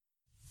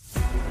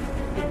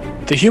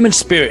The human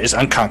spirit is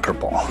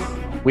unconquerable.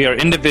 We are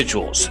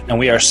individuals and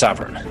we are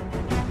sovereign,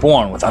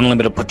 born with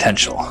unlimited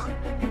potential,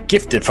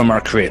 gifted from our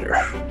Creator.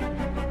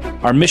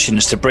 Our mission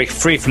is to break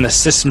free from the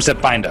systems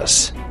that bind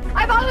us.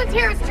 I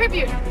volunteer as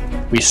tribute.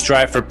 We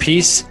strive for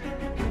peace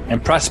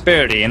and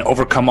prosperity and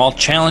overcome all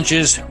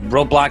challenges,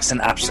 roadblocks,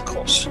 and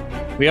obstacles.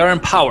 We are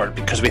empowered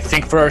because we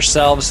think for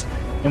ourselves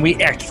and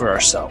we act for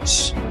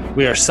ourselves.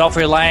 We are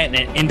self-reliant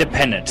and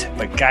independent,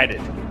 but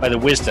guided by the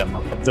wisdom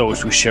of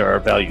those who share our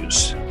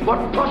values.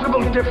 What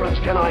possible difference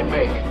can I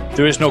make?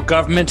 There is no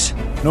government,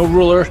 no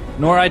ruler,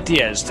 nor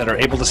ideas that are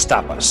able to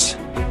stop us.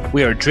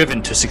 We are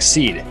driven to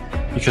succeed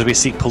because we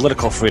seek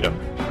political freedom,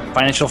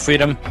 financial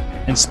freedom,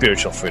 and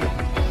spiritual freedom.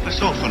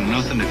 It's all for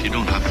nothing if you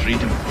don't have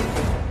freedom.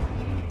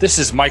 This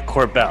is Mike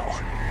Corbell,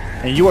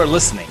 and you are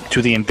listening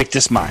to The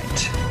Invictus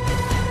Mind.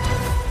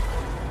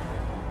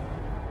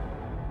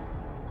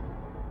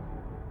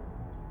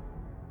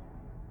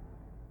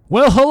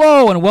 Well,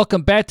 hello, and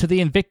welcome back to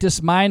the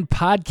Invictus Mind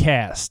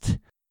podcast.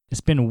 It's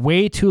been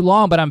way too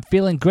long, but I'm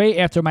feeling great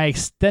after my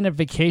extended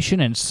vacation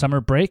and summer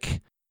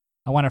break.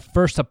 I want to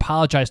first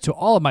apologize to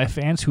all of my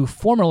fans who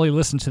formerly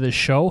listened to this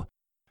show.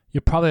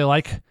 You're probably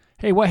like,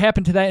 hey, what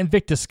happened to that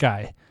Invictus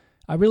guy?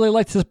 I really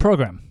liked this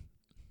program.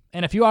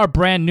 And if you are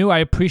brand new, I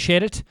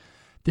appreciate it.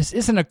 This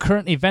isn't a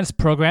current events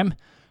program,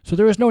 so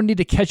there is no need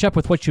to catch up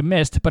with what you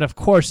missed. But of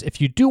course,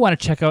 if you do want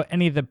to check out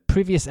any of the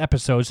previous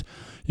episodes,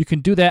 you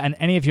can do that on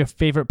any of your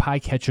favorite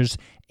podcatchers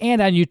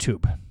and on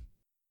YouTube.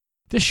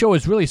 This show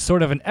is really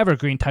sort of an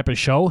evergreen type of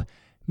show,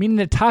 meaning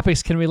that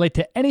topics can relate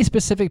to any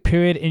specific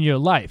period in your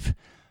life.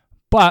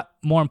 But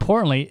more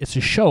importantly, it's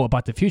a show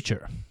about the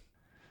future.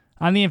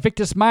 On the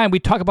Invictus Mind, we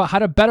talk about how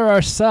to better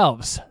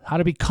ourselves, how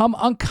to become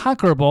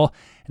unconquerable,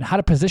 and how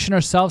to position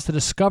ourselves to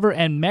discover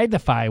and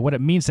magnify what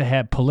it means to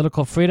have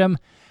political freedom,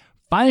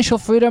 financial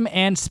freedom,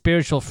 and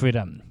spiritual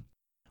freedom.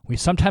 We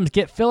sometimes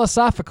get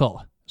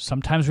philosophical,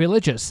 sometimes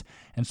religious,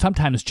 and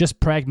sometimes just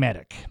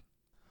pragmatic.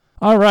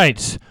 All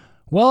right.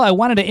 Well, I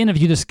wanted to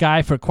interview this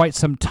guy for quite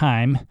some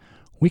time.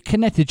 We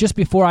connected just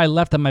before I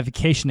left on my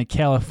vacation to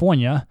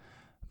California,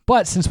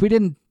 but since we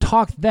didn't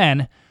talk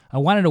then, I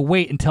wanted to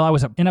wait until I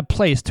was in a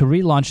place to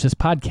relaunch this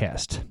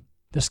podcast.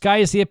 This guy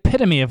is the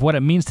epitome of what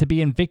it means to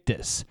be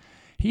Invictus.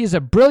 He is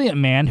a brilliant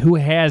man who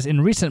has,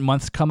 in recent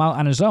months, come out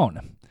on his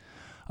own.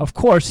 Of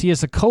course, he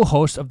is a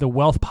co-host of the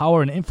Wealth,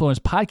 Power, and Influence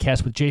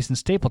podcast with Jason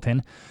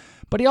Stapleton,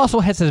 but he also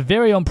has his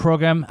very own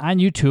program on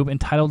YouTube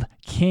entitled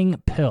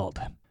King Pilled.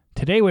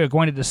 Today we are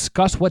going to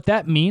discuss what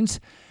that means,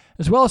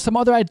 as well as some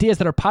other ideas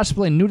that are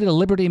possibly new to the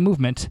liberty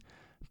movement,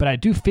 but I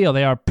do feel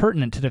they are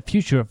pertinent to the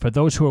future for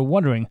those who are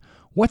wondering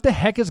what the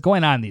heck is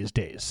going on these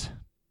days.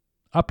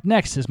 Up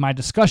next is my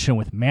discussion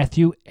with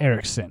Matthew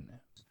Erickson.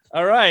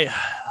 All right.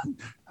 I'm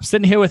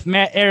sitting here with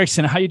Matt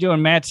Erickson. How you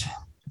doing, Matt?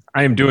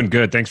 I am doing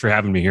good. Thanks for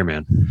having me here,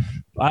 man.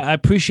 I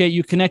appreciate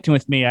you connecting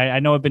with me. I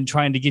know I've been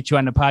trying to get you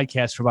on the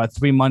podcast for about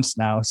 3 months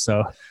now,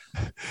 so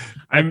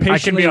I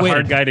can be a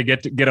hard guy to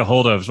get a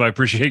hold of, so I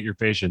appreciate your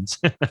patience.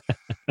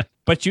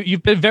 But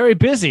you've been very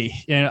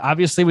busy,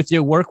 obviously with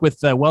your work with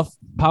Wealth,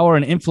 Power,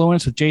 and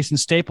Influence with Jason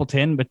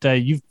Stapleton. But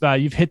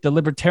you've hit the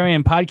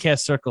libertarian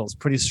podcast circles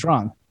pretty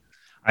strong.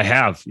 I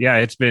have, yeah.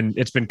 It's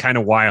been kind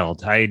of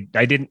wild. I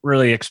didn't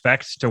really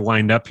expect to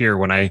wind up here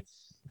when I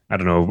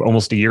don't know,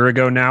 almost a year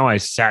ago now. I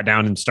sat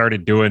down and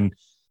started doing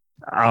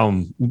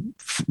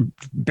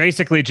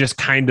basically just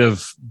kind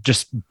of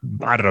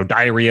I don't know,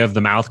 diarrhea of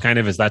the mouth kind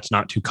of, as that's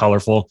not too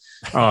colorful.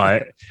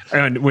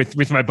 And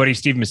with my buddy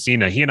Steve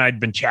Messina, he and I had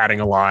been chatting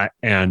a lot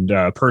and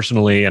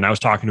personally, and I was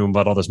talking to him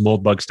about all this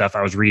mold bug stuff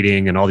I was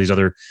reading and all these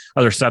other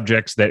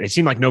subjects that it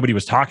seemed like nobody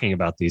was talking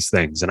about these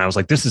things. And I was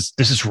like, this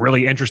is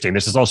really interesting.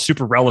 This is all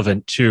super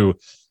relevant to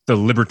the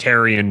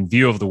libertarian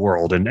view of the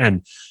world.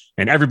 And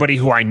everybody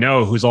who I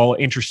know who's all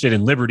interested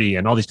in liberty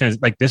and all these kinds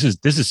of, like, this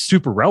is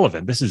super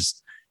relevant. This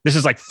is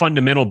like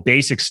fundamental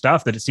basic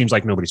stuff that it seems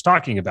like nobody's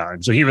talking about.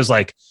 And so he was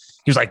like,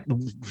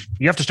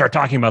 you have to start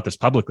talking about this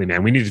publicly,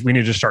 man. We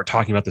need to start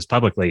talking about this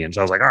publicly. And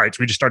so I was like, all right. So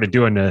we just started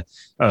doing a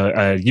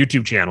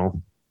YouTube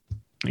channel,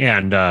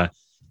 and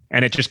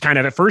it just kind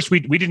of, at first we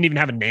didn't even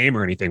have a name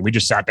or anything. We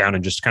just sat down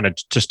and just kind of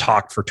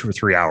talked for 2 or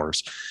 3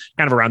 hours,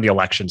 kind of around the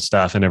election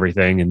stuff and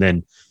everything. And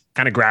then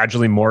kind of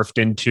gradually morphed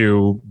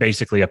into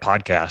basically a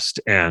podcast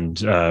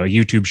and a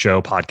YouTube show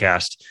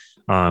podcast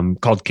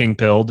called King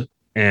Pilled.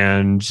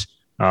 And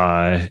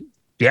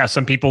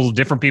different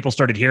people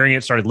started hearing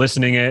it, started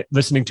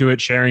listening to it,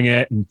 sharing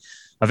it. And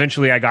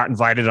eventually I got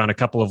invited on a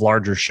couple of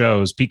larger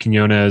shows, Pete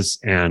Quinones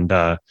and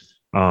Liberty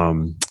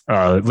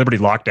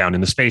Lockdown, in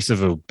the space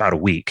of about a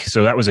week.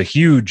 So that was a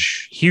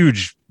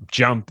huge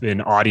jump in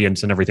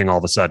audience and everything all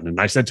of a sudden.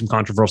 And I said some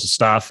controversial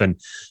stuff and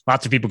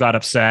lots of people got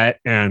upset,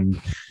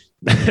 and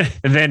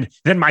and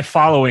then my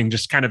following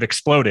just kind of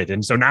exploded.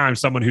 And so now I'm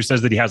someone who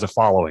says that he has a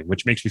following,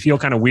 which makes me feel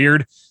kind of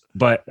weird,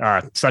 but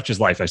such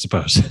is life, I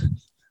suppose.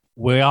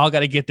 We all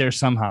got to get there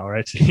somehow,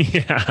 right?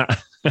 Yeah.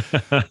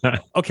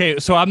 Okay,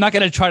 so I'm not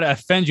going to try to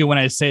offend you when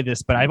I say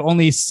this, but I've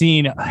only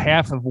seen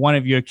half of one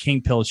of your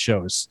King Pill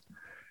shows.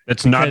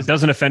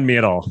 doesn't offend me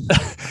at all.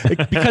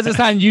 Because it's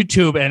on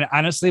YouTube. And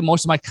honestly,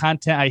 most of my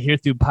content I hear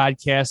through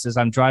podcasts as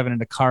I'm driving in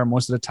the car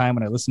most of the time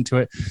when I listen to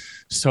it.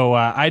 So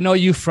I know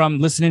you from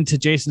listening to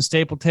Jason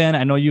Stapleton.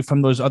 I know you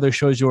from those other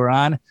shows you were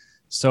on.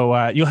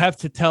 So you'll have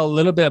to tell a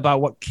little bit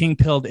about what King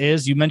Pilled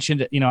is. You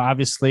mentioned,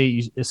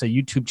 obviously it's a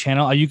YouTube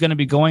channel. Are you going to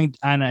be going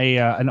on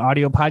an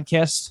audio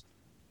podcast?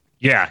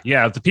 Yeah.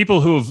 The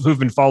people who've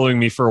been following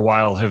me for a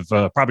while have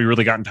probably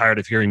really gotten tired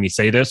of hearing me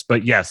say this,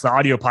 but yes, the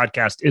audio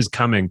podcast is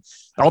coming.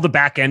 All the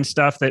back end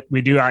stuff that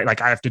we do, I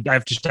have to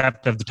have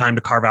the time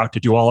to carve out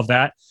to do all of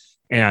that.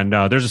 And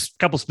there's a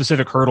couple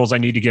specific hurdles I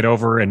need to get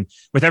over. And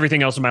with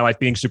everything else in my life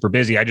being super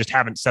busy, I just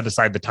haven't set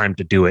aside the time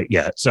to do it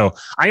yet. So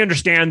I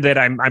understand that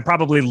I'm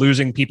probably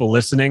losing people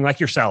listening, like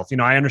yourself.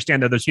 I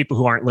understand that there's people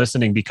who aren't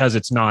listening because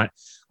it's not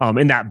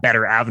in that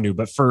better avenue.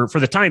 But for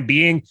the time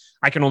being,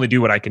 I can only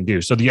do what I can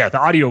do. So the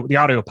audio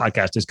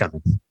podcast is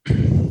coming.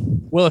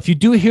 Well, if you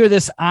do hear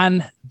this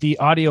on the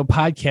audio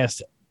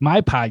podcast,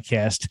 my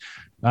podcast,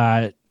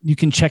 you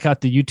can check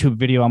out the YouTube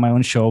video on my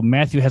own show.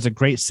 Matthew has a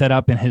great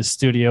setup in his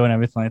studio and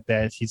everything like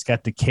that. He's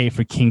got the K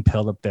for King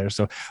Pilled up there.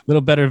 So a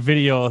little better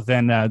video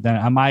than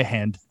on my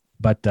hand,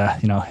 but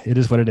it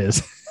is what it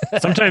is.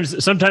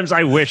 Sometimes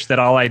I wish that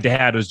all I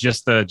had was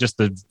just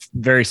the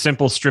very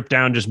simple stripped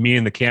down, just me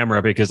and the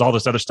camera, because all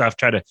this other stuff,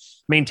 try to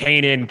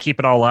maintain it and keep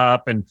it all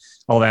up and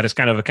all that is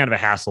kind of a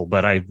hassle.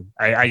 But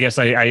I guess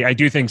I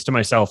do things to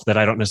myself that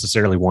I don't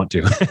necessarily want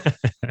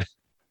to.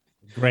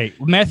 Great.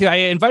 Well, Matthew, I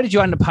invited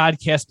you on the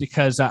podcast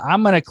because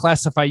I'm going to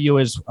classify you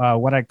as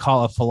what I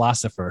call a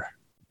philosopher.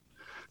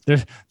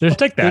 I'll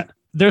take that.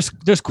 There's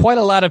quite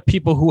a lot of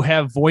people who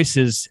have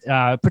voices,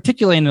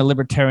 particularly in the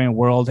libertarian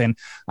world, and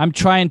I'm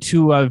trying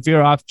to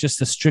veer off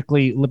just a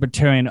strictly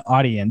libertarian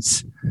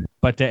audience.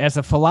 But as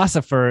a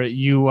philosopher,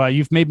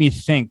 you've made me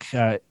think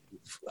a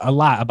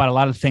lot about a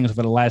lot of things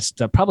over the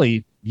last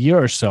probably year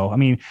or so. I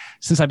mean,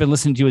 since I've been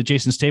listening to you with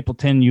Jason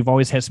Stapleton, you've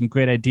always had some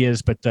great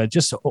ideas, but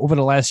just over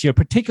the last year,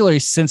 particularly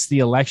since the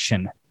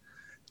election,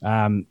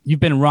 you've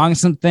been wrong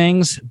some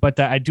things, but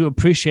I do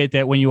appreciate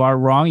that when you are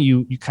wrong,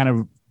 you kind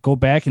of go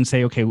back and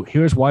say, okay,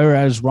 here's why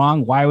I was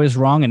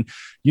wrong, and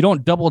you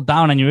don't double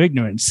down on your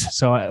ignorance.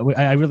 So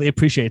I really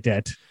appreciate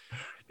that.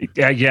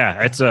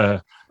 Yeah, it's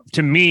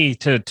to me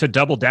to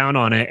double down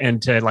on it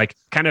and to like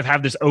kind of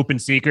have this open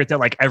secret that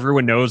like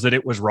everyone knows that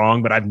it was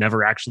wrong, but I've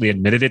never actually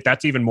admitted it.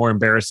 That's even more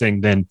embarrassing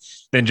than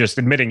just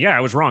admitting, yeah, I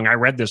was wrong. I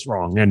read this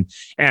wrong.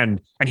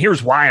 And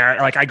here's why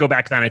I go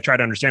back then and I try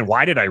to understand,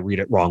 why did I read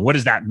it wrong? What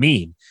does that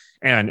mean?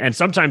 And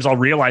sometimes I'll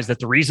realize that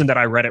the reason that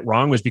I read it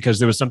wrong was because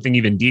there was something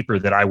even deeper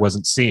that I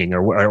wasn't seeing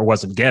or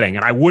wasn't getting.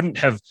 And I wouldn't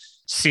have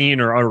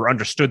seen or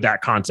understood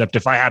that concept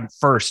if I hadn't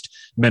first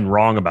been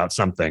wrong about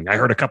something. I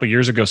heard a couple of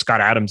years ago,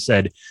 Scott Adams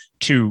said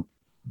to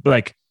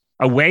like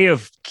a way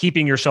of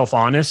keeping yourself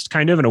honest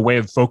kind of, and a way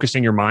of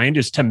focusing your mind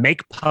is to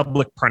make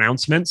public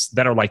pronouncements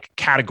that are like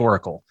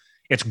categorical.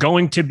 It's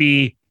going to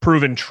be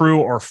proven true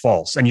or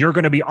false. And you're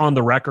going to be on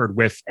the record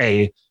with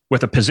a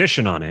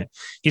position on it.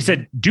 He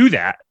said, do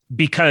that,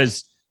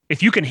 because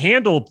if you can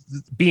handle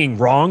being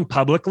wrong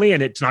publicly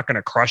and it's not going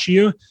to crush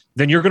you,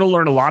 then you're going to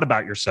learn a lot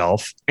about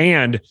yourself.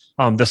 And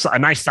a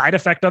nice side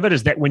effect of it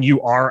is that when you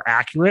are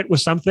accurate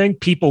with something,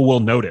 people will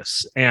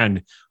notice.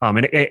 And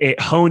it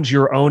hones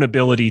your own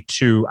ability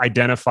to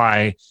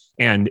identify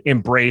and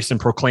embrace and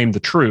proclaim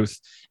the truth.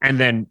 And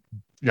then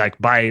like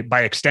by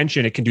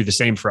extension, it can do the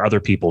same for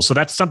other people. So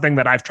that's something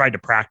that I've tried to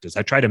practice.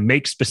 I try to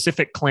make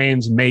specific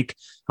claims, make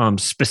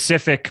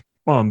specific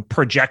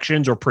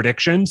projections or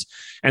predictions.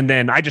 And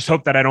then I just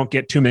hope that I don't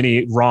get too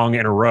many wrong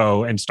in a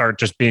row and start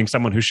just being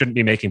someone who shouldn't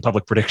be making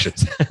public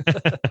predictions.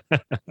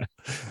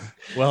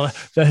 Well,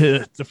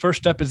 the first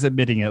step is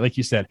admitting it, like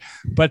you said.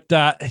 But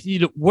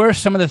were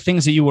some of the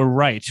things that you were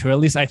right, or at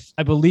least I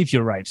believe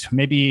you're right.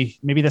 Maybe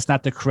that's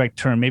not the correct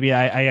term. Maybe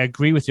I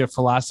agree with your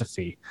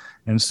philosophy.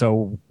 And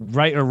so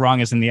right or wrong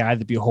is in the eye of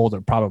the beholder,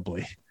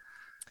 probably.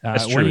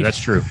 That's true. That's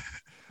true.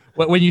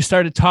 When you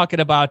started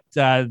talking about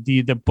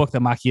the book, The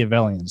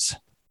Machiavellians,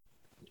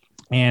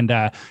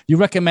 and you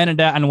recommended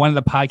that on one of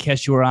the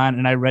podcasts you were on,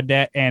 and I read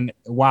that, and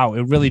wow,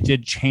 it really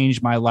did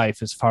change my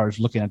life as far as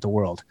looking at the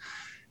world.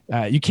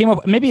 You came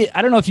up, maybe,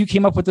 I don't know if you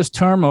came up with this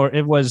term or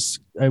it was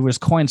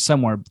coined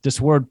somewhere,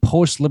 this word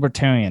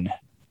post-libertarian.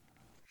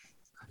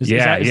 Is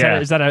that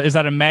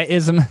a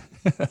Mattism?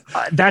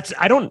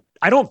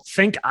 I don't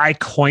think I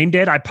coined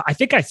it. I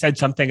think I said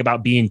something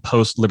about being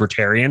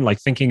post-libertarian, like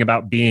thinking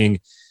about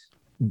being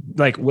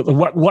like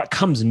what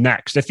comes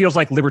next. It feels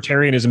like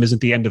libertarianism isn't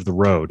the end of the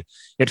road.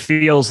 It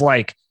feels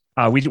like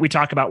we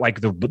talk about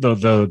like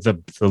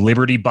the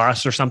Liberty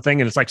bus or something,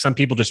 and it's like some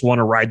people just want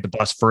to ride the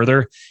bus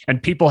further,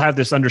 and people have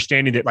this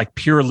understanding that like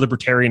pure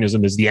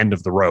libertarianism is the end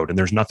of the road, and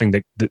there's nothing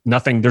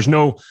there's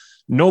no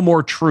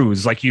more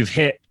truths. Like you've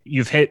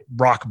hit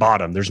rock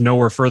bottom. There's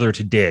nowhere further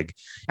to dig,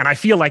 and I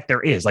feel like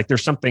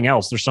there's something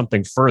else. There's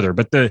something further,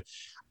 but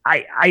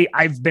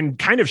I've been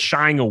kind of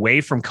shying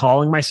away from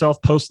calling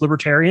myself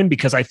post-libertarian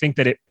because I think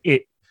that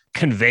it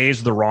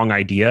conveys the wrong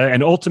idea.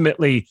 And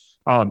ultimately,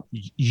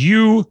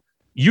 you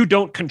you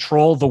don't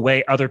control the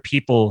way other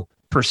people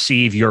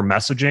perceive your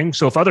messaging.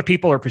 So if other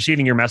people are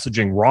perceiving your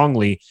messaging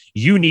wrongly,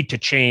 you need to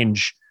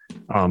change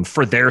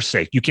for their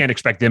sake. You can't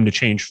expect them to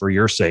change for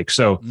your sake.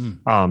 So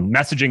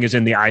messaging is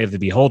in the eye of the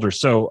beholder.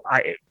 So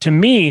to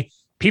me,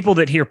 people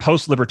that hear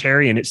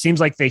post-libertarian, it seems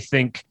like they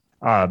think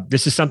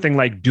this is something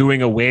like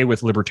doing away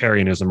with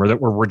libertarianism, or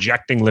that we're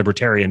rejecting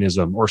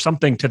libertarianism, or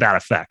something to that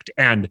effect.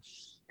 And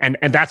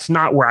that's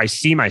not where I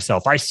see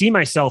myself. I see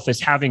myself as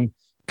having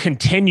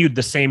continued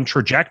the same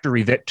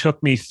trajectory that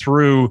took me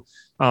through,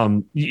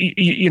 from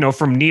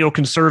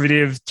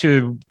neoconservative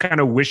to kind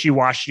of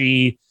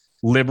wishy-washy,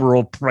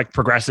 liberal, like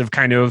progressive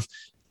kind of,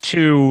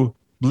 to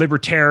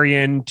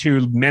libertarian, to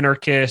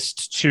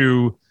minarchist,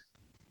 to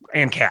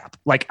ANCAP.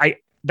 Like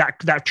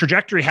that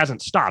trajectory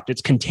hasn't stopped.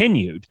 It's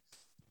continued.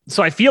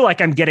 So I feel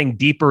like I'm getting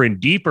deeper and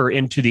deeper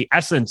into the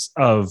essence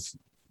of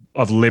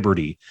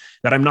liberty,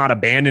 that I'm not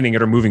abandoning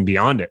it or moving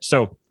beyond it.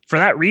 So for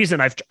that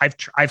reason,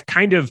 I've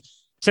kind of,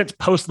 since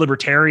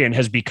post-libertarian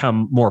has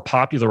become more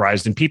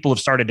popularized and people have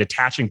started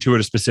attaching to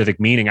it a specific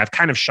meaning, I've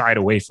kind of shied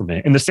away from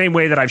it, in the same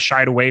way that I've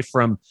shied away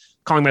from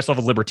calling myself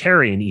a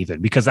libertarian,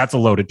 even, because that's a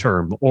loaded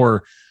term.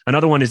 Or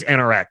another one is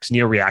NRX,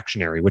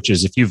 neo-reactionary, which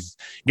is, if you've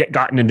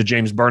gotten into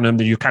James Burnham,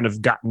 then you've kind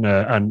of gotten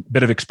a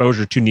bit of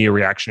exposure to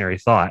neo-reactionary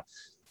thought.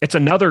 It's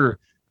another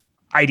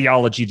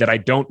ideology that I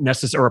don't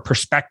necessarily, or a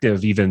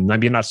perspective even. I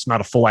mean, that's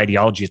not a full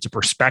ideology, it's a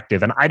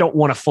perspective. And I don't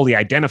want to fully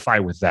identify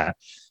with that,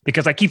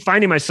 because I keep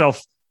finding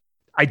myself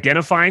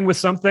identifying with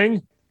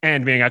something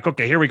and being like,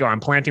 okay, here we go. I'm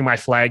planting my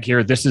flag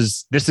here. This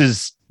is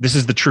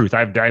the truth.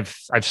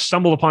 I've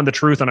stumbled upon the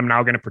truth, and I'm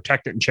now going to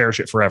protect it and cherish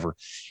it forever.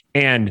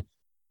 And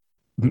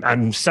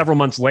several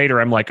months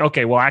later, I'm like,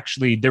 okay, well,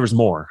 actually there was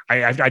more.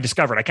 I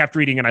discovered, I kept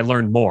reading and I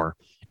learned more.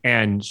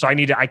 And so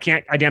I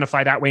can't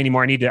identify that way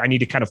anymore. I need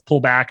to kind of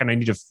pull back, and I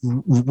need to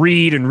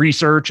read and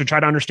research and try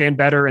to understand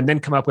better, and then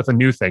come up with a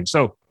new thing.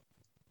 So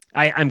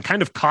I'm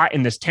kind of caught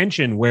in this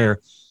tension where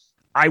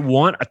I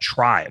want a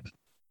tribe.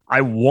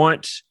 I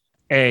want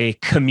a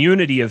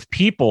community of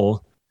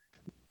people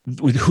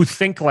who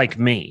think like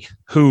me,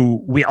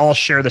 who we all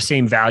share the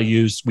same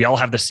values. We all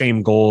have the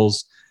same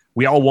goals.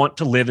 We all want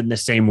to live in the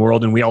same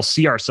world, and we all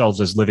see ourselves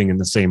as living in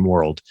the same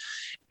world.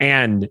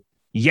 And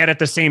yet at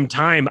the same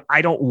time,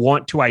 I don't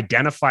want to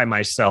identify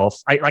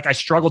myself. I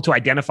struggle to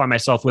identify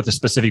myself with a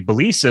specific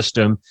belief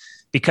system,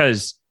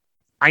 because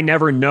I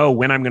never know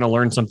when I'm going to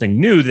learn something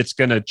new that's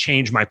going to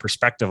change my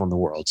perspective on the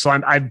world. So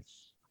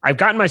I've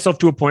gotten myself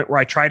to a point where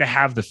I try to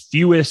have the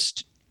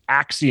fewest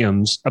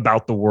axioms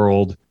about the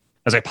world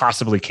as I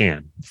possibly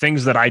can.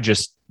 Things that I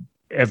just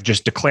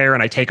declare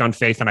and I take on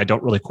faith and I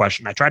don't really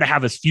question. I try to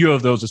have as few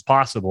of those as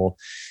possible.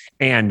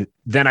 And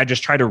then I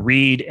just try to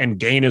read and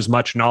gain as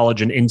much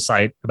knowledge and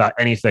insight about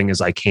anything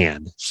as I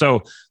can.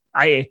 So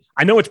I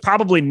know it's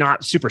probably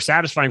not super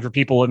satisfying for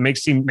people. It may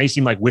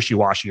seem like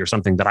wishy-washy or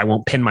something, that I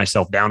won't pin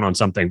myself down on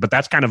something, but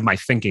that's kind of my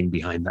thinking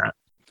behind that.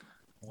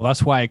 Well,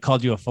 that's why I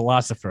called you a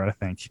philosopher, I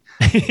think.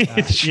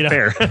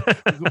 Fair.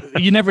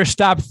 You never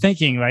stop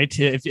thinking, right?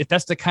 If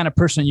that's the kind of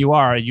person you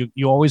are, you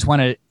always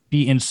want to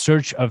be in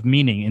search of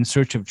meaning, in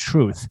search of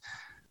truth.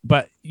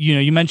 But,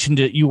 you mentioned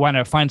that you want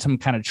to find some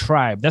kind of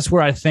tribe. That's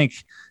where I think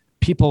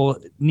people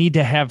need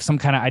to have some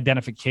kind of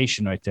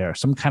identification right there,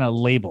 some kind of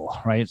label,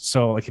 right?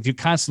 So like, if you're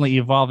constantly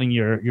evolving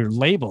your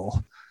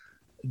label,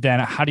 then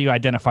how do you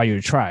identify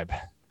your tribe?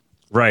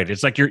 Right.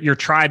 It's like your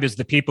tribe is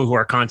the people who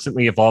are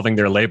constantly evolving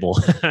their label.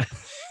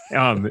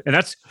 And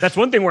that's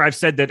one thing where I've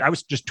said that I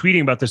was just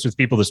tweeting about this with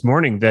people this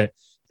morning, that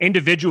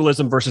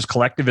individualism versus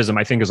collectivism,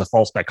 I think, is a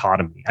false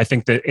dichotomy. I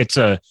think that it's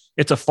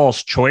a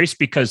false choice,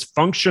 because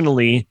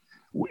functionally,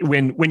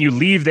 when you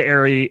leave the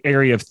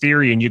area of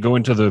theory and you go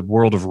into the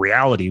world of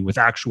reality with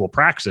actual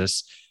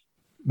praxis,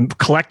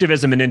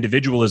 collectivism and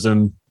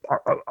individualism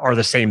are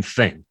the same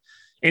thing.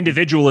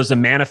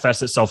 Individualism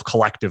manifests itself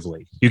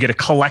collectively. You get a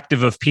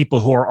collective of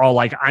people who are all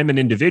like, I'm an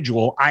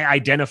individual. I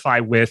identify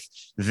with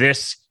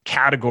this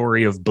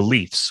category of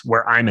beliefs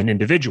where I'm an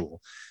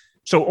individual.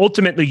 So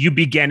ultimately, you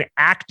begin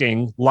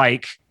acting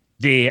like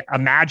the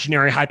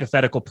imaginary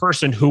hypothetical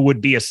person who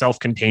would be a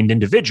self-contained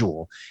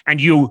individual.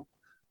 And you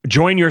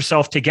join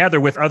yourself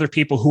together with other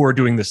people who are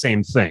doing the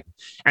same thing.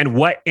 And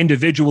what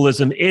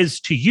individualism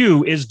is to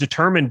you is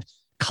determined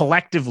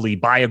collectively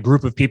by a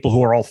group of people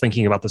who are all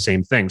thinking about the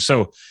same thing.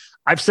 So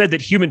I've said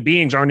that human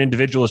beings aren't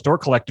individualist or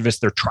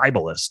collectivist, they're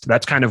tribalist.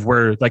 That's kind of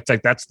where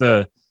that's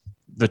the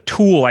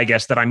tool, I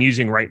guess, that I'm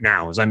using right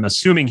now, is I'm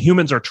assuming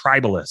humans are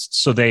tribalists.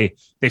 So they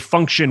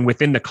function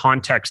within the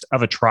context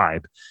of a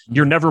tribe.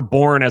 You're never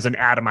born as an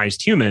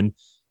atomized human.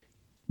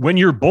 When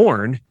you're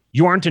born,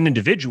 you aren't an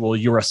individual,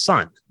 you're a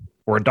son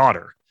or a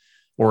daughter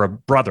or a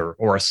brother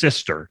or a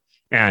sister.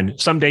 And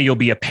someday you'll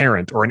be a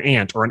parent or an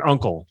aunt or an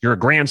uncle. You're a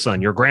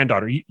grandson, you're a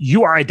granddaughter.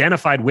 You are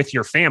identified with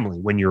your family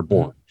when you're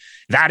born.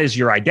 That is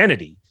your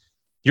identity.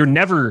 You're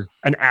never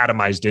an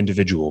atomized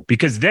individual,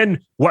 because then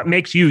what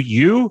makes you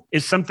you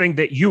is something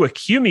that you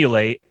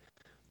accumulate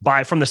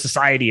from the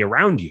society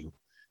around you.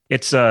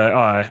 It's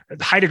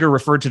Heidegger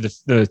referred to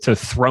to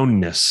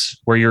thrownness,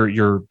 where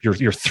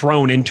you're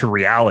thrown into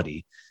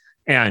reality.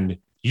 And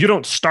you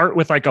don't start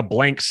with like a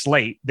blank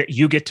slate that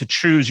you get to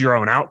choose your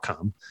own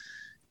outcome.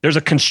 There's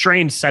a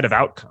constrained set of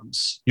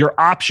outcomes. Your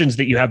options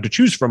that you have to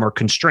choose from are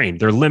constrained.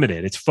 They're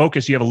limited. It's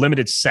focused. You have a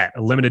limited set,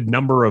 a limited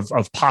number of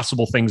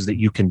possible things that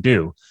you can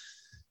do.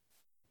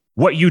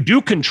 What you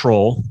do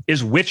control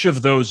is which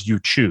of those you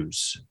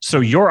choose. So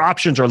your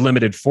options are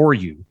limited for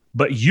you,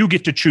 but you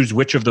get to choose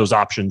which of those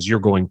options you're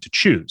going to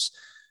choose.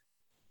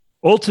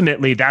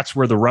 Ultimately, that's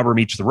where the rubber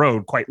meets the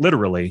road, quite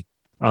literally,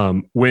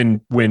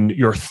 when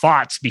your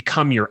thoughts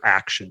become your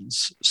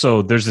actions.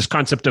 So there's this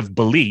concept of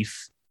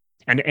belief.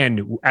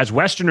 And as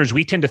Westerners,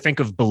 we tend to think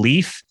of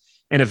belief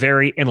in a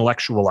very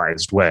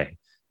intellectualized way.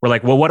 We're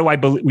like, well, what do I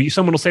believe?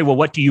 Someone will say, well,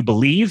 what do you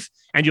believe?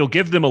 And you'll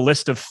give them a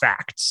list of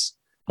facts,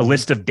 a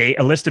list of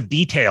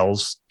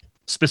details,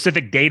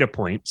 specific data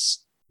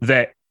points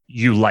that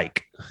you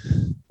like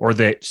or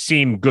that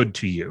seem good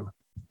to you.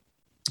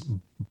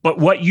 But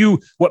what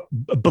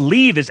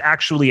believe is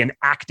actually an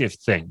active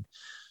thing.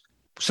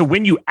 So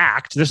when you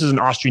act, this is an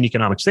Austrian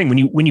economics thing.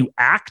 When you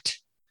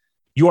act,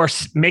 you are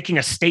making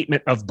a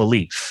statement of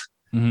belief.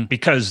 Mm-hmm.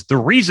 Because the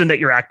reason that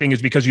you're acting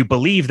is because you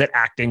believe that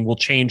acting will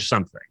change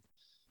something.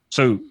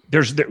 So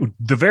there's the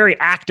very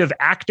act of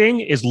acting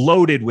is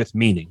loaded with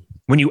meaning.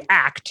 When you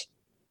act,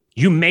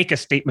 you make a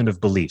statement of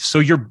belief. So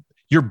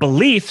your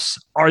beliefs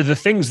are the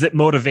things that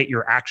motivate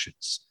your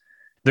actions.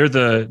 They're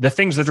the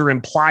things that are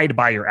implied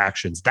by your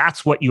actions.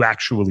 That's what you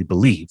actually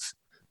believe.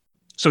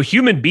 So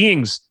human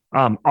beings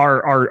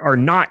are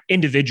not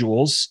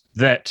individuals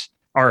that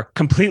are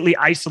completely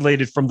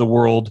isolated from the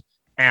world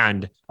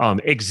and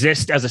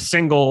exist as a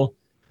single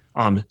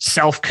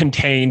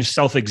self-contained,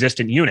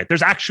 self-existent unit.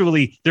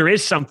 There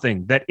is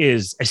something that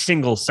is a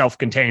single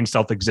self-contained,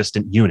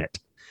 self-existent unit.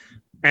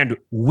 And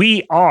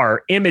we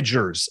are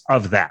imagers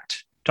of that,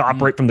 to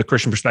operate from the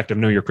Christian perspective.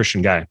 No, you're a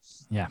Christian guy.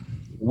 Yeah.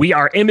 We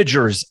are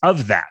imagers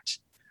of that.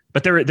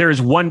 But there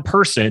is one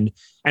person,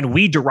 and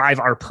we derive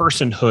our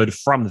personhood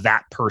from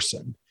that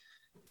person.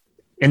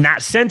 In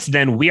that sense,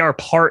 then, we are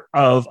part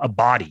of a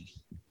body.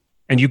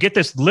 And you get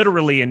this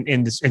literally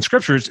in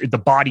scriptures, the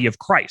body of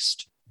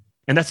Christ.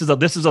 And this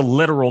is a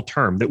literal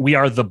term, that we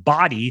are the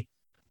body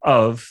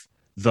of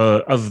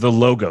the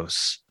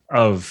logos,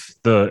 of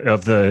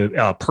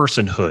the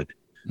personhood.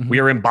 Mm-hmm. We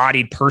are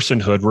embodied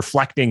personhood,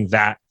 reflecting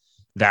that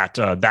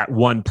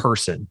one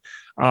person.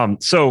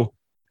 So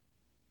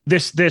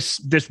this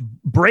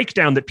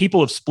breakdown that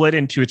people have split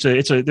into,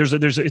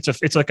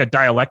 it's like a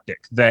dialectic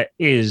that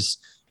is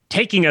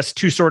taking us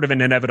to sort of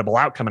an inevitable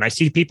outcome. And I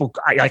see people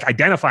like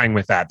identifying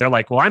with that. They're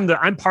like, well,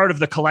 I'm part of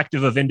the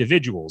collective of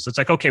individuals. It's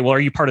like, okay, well, are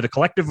you part of the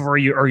collective or are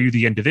you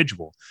the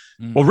individual?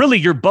 Mm. Well, really,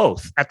 you're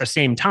both at the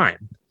same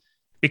time,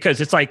 because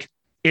it's like,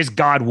 is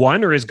God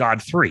one or is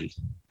God three?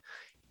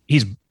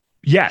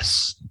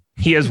 Yes,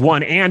 he is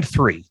one and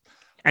three.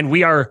 And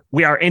we are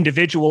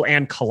individual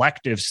and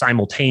collective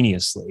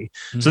simultaneously.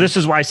 Mm-hmm. So this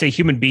is why I say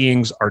human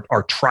beings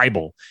are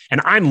tribal. And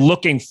I'm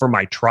looking for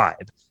my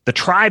tribe. The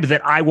tribe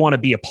that I want to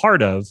be a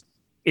part of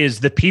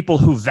is the people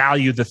who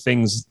value the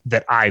things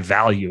that I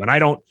value. And I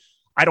don't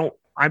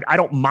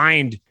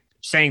mind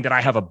saying that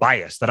I have a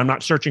bias, that I'm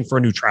not searching for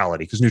a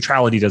neutrality, because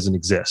neutrality doesn't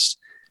exist.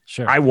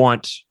 Sure.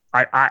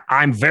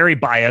 I'm very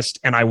biased,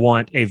 and I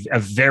want a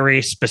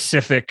very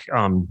specific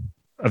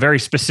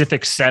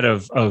set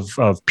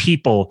of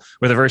people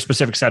with a very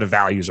specific set of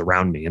values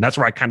around me. And that's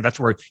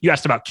where you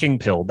asked about king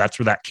pilled. That's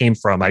where that came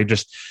from.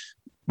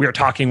 We were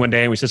talking one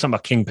day and we said something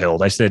about king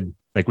pilled. I said,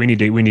 like, we need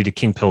to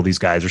king pill these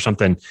guys or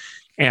something.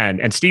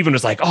 And Stephen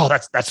was like, oh,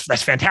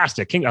 that's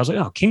fantastic. I was like,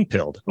 oh, king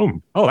pilled.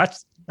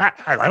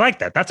 I like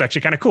that. That's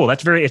actually kind of cool.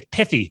 That's very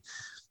pithy.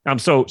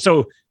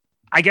 So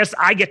I guess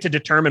I get to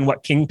determine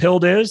what king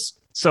pilled is.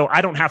 So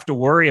I don't have to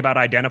worry about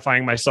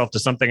identifying myself to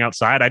something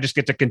outside. I just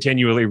get to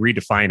continually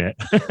redefine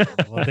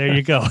it. Well, there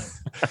you go.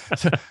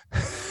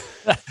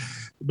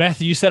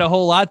 Matthew, you said a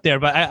whole lot there,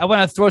 but I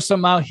want to throw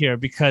some out here,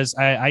 because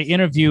I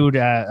interviewed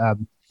a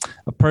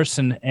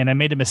person, and I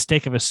made a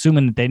mistake of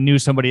assuming that they knew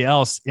somebody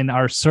else in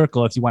our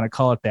circle, if you want to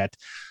call it that.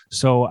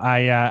 So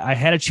I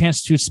had a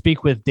chance to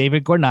speak with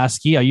David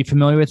Gornosky. Are you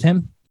familiar with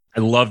him?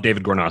 I love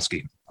David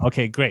Gornosky.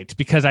 Okay, great.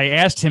 Because I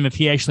asked him if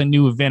he actually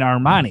knew Vin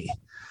Armani,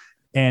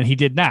 and he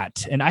did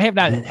not. And I have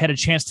not had a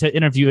chance to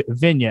interview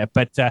Vin yet,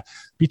 but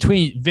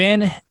between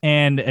Vin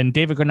and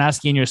David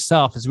Gornosky and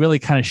yourself has really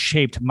kind of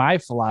shaped my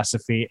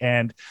philosophy.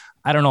 And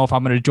I don't know if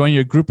I'm going to join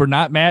your group or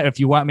not, Matt, if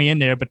you want me in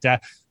there, but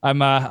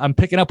I'm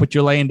picking up what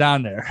you're laying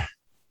down there.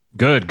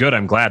 Good.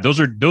 I'm glad.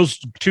 Those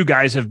two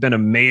guys have been a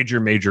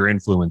major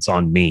influence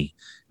on me.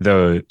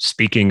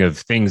 Speaking of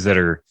things that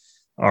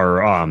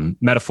are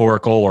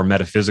metaphorical or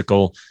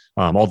metaphysical,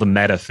 all the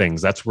meta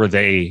things, that's where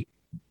they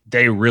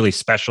really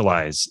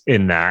specialize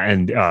in that.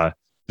 And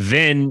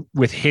Vin,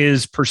 with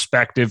his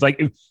perspective,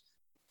 like,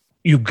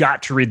 you've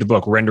got to read the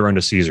book Render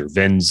Unto Caesar,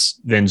 Vin's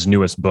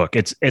newest book.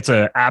 It's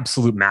an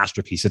absolute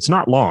masterpiece. It's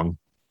not long,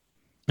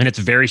 and it's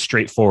very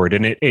straightforward.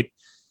 And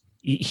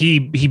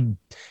he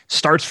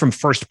starts from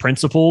first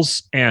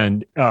principles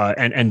and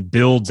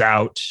builds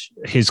out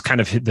his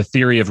kind of the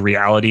theory of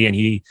reality.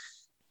 And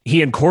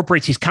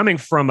he's coming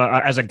from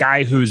as a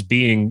guy who's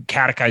being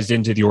catechized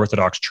into the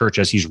Orthodox Church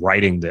as he's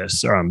writing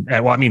this.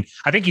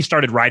 I think he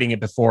started writing it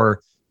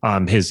before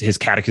his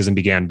catechism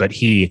began, but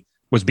he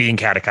was being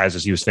catechized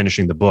as he was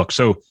finishing the book.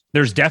 So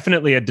there's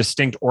definitely a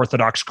distinct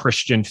Orthodox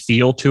Christian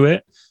feel to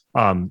it.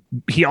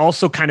 He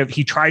also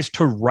he tries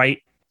to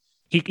write.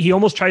 He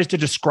almost tries to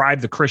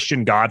describe the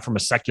Christian God from a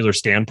secular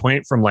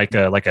standpoint, from like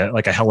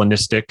a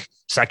Hellenistic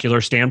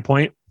secular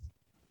standpoint,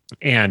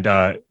 and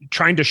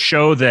trying to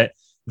show that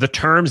the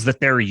terms that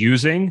they're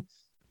using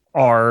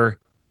are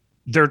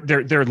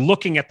they're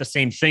looking at the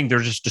same thing. They're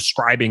just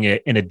describing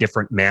it in a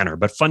different manner.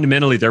 But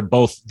fundamentally, they're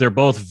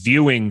both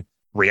viewing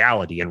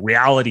reality, and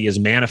reality is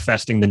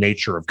manifesting the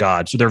nature of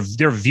God. So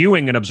they're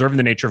viewing and observing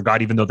the nature of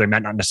God, even though they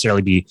might not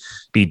necessarily be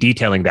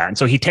detailing that. And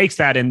so he takes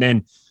that, and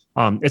then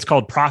it's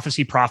called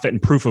prophecy, prophet,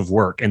 and proof of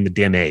work in the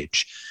dim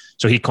age.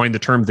 So he coined the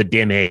term the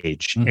dim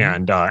age,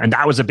 and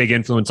that was a big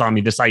influence on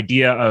me. This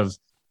idea of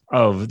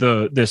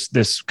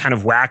this kind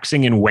of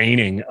waxing and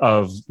waning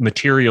of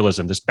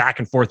materialism, this back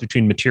and forth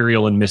between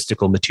material and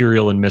mystical,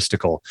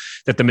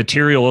 that the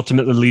material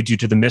ultimately leads you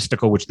to the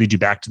mystical, which leads you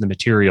back to the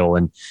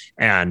material.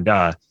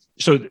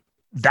 So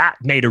that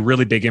made a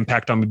really big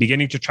impact on me,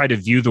 beginning to try to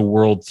view the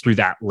world through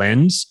that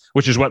lens,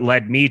 which is what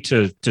led me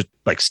to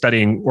like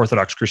studying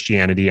Orthodox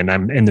Christianity. And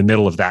I'm in the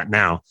middle of that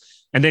now.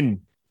 And then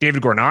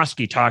David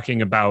Gornosky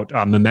talking about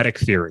mimetic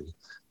theory,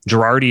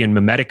 Girardian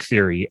mimetic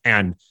theory,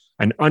 and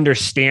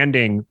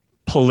understanding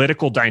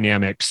political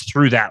dynamics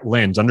through that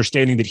lens,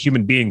 understanding that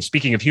human beings,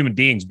 speaking of human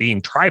beings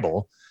being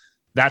tribal,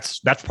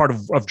 that's part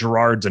of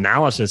Girard's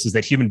analysis, is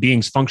that human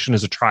beings function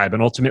as a tribe.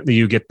 And ultimately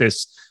you get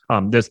this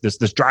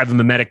drive of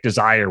mimetic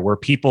desire where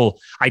people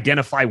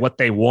identify what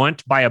they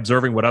want by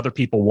observing what other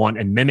people want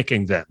and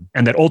mimicking them.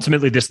 And that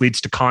ultimately this leads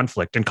to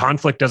conflict. And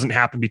conflict doesn't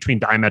happen between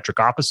diametric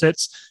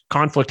opposites.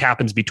 Conflict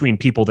happens between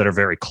people that are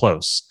very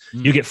close.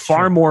 You get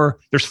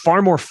there's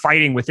far more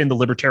fighting within the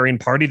Libertarian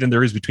Party than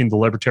there is between the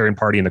Libertarian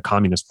Party and the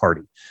Communist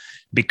Party,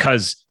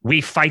 because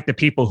we fight the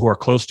people who are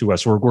close to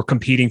us, or we're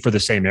competing for the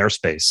same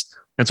airspace.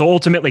 And so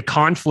ultimately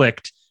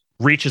conflict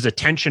reaches a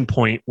tension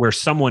point where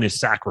someone is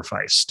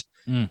sacrificed.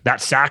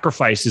 That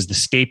sacrifice is the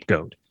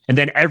scapegoat. And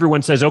then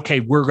everyone says,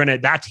 okay,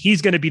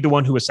 he's going to be the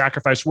one who is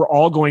sacrificed. We're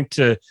all going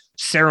to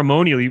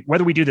ceremonially,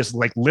 whether we do this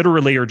like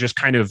literally or just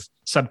kind of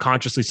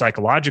subconsciously,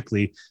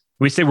 psychologically,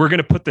 we say we're going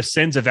to put the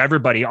sins of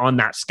everybody on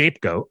that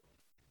scapegoat.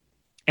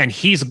 And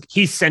he's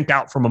sent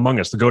out from among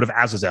us, the goat of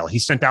Azazel.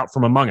 He's sent out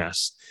from among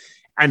us.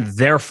 And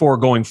therefore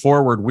going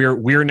forward,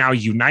 we're now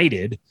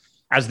united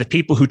as the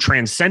people who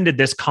transcended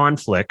this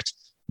conflict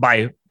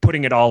by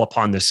putting it all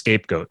upon the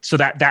scapegoat. So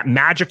that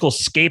magical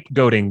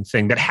scapegoating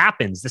thing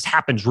this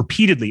happens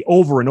repeatedly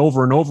over and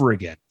over and over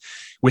again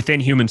within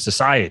human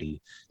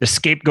society. The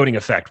scapegoating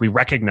effect, we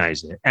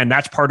recognize it. And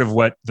that's part of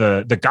what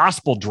the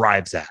gospel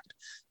drives at.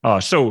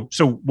 So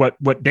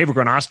what David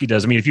Gornosky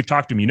does, I mean, if you've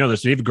talked to him, you know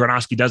this, David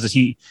Gornosky does is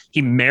he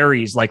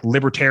marries like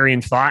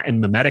libertarian thought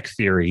and mimetic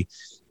theory,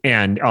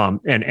 and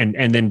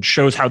then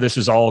shows how this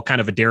is all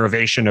kind of a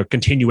derivation, a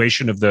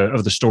continuation of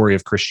the story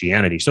of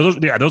Christianity. So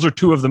those are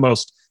two of the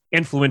most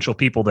influential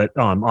people that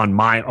on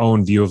my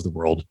own view of the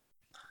world.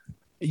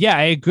 Yeah,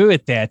 I agree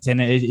with that.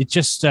 And it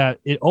just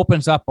it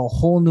opens up a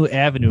whole new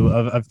avenue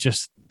of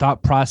just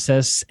thought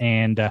process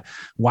and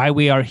why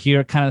we are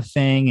here kind of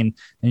thing. And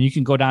you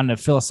can go down the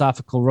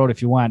philosophical road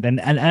if you want.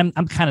 And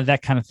I'm kind of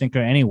that kind of thinker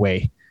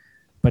anyway.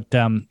 But,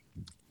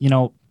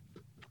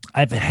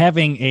 I've been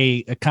having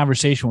a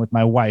conversation with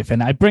my wife,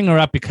 and I bring her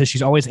up because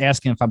she's always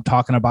asking if I'm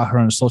talking about her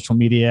on social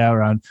media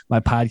or on my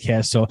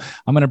podcast. So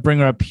I'm going to bring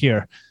her up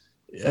here.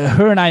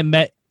 Her and I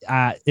met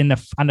on the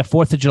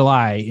 4th of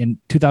July in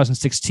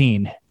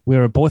 2016. We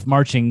were both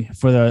marching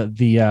for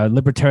the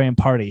Libertarian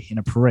Party in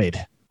a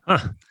parade.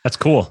 Huh, that's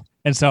cool.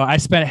 And so I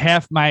spent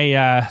half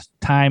my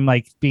time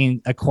like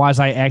being a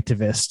quasi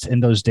activist in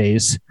those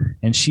days.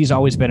 And she's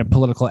always been a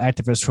political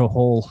activist her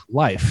whole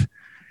life.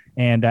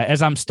 And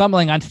as I'm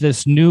stumbling onto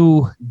this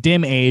new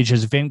dim age,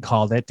 as Vin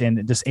called it,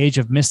 and this age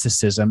of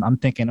mysticism, I'm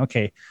thinking,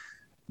 okay,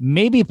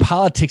 maybe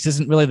politics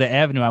isn't really the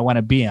avenue I want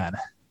to be on.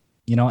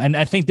 And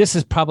I think this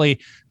is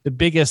probably the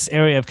biggest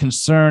area of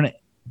concern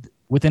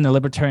within the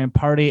Libertarian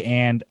Party.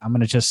 And I'm going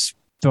to just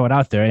throw it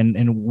out there.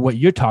 And what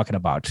you're talking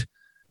about,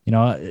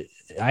 I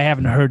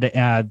haven't heard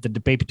the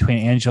debate between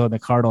Angela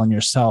McArdle and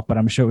yourself, but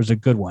I'm sure it was a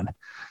good one.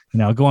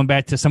 Going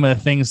back to some of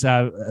the things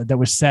that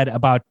was said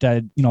about,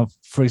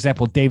 for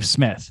example, Dave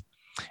Smith,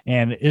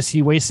 and is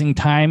he wasting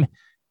time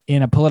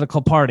in a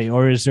political party,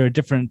 or is there a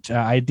different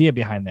idea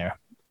behind there?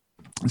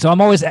 So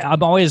I'm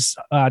always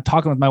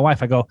talking with my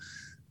wife. I go,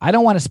 I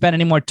don't want to spend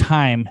any more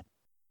time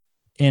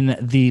in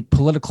the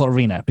political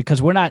arena because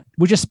we're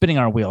just spinning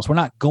our wheels. We're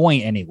not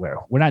going anywhere.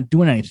 We're not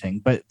doing anything,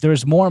 but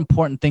there's more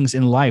important things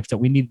in life that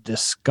we need to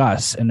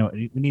discuss and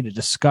we need to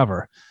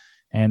discover.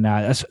 And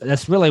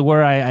that's really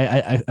where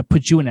I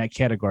put you in that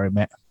category,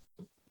 Matt.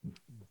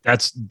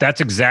 That's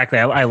exactly.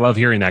 I love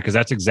hearing that because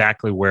that's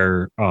exactly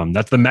where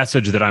that's the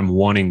message that I'm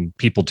wanting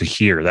people to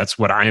hear. That's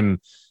what I'm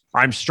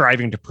I'm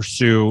striving to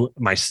pursue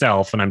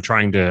myself, and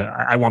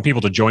I want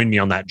people to join me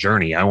on that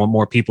journey. I want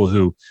more people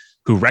who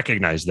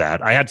recognize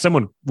that. I had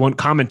someone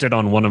commented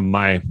on one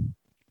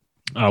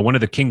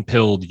of the King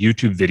Pilled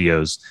YouTube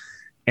videos,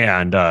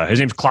 and his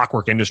name's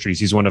Clockwork Industries.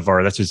 He's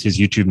that's his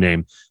YouTube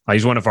name.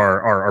 He's one of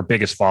our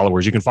biggest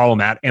followers. You can follow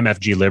him at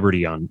MFG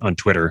Liberty on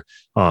Twitter.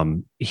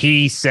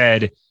 He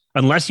said,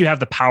 unless you have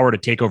the power to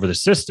take over the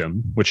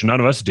system, which none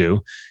of us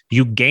do,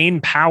 you gain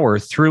power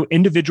through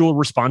individual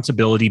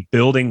responsibility,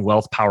 building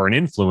wealth, power, and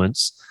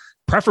influence,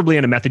 preferably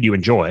in a method you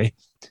enjoy.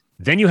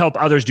 Then you help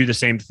others do the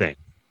same thing.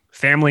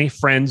 Family,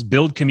 friends,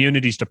 build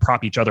communities to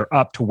prop each other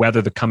up to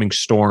weather the coming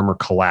storm or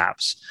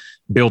collapse.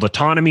 Build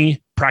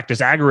autonomy,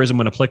 practice agorism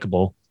when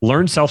applicable,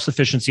 learn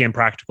self-sufficiency and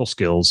practical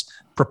skills,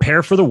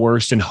 prepare for the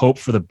worst and hope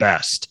for the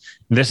best.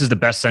 And this is the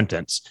best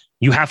sentence.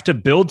 You have to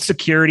build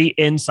security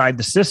inside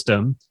the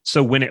system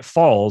so when it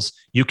falls,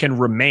 you can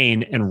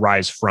remain and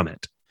rise from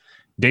it.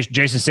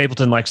 Jason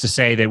Stapleton likes to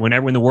say that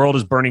when the world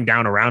is burning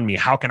down around me,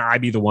 how can I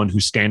be the one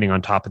who's standing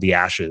on top of the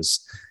ashes?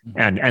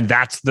 And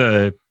that's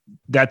the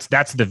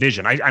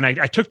vision.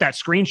 I took that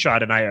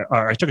screenshot and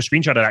I took a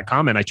screenshot of that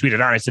comment. I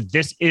tweeted out. I said,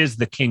 "This is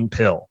the King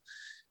Pill.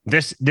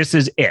 This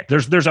is it."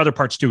 There's other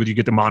parts too, where you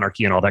get the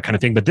monarchy and all that kind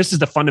of thing, but this is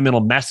the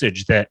fundamental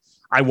message that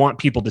I want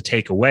people to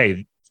take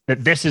away.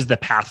 That this is the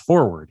path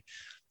forward.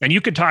 And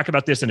you could talk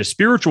about this in a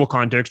spiritual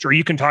context, or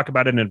you can talk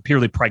about it in a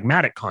purely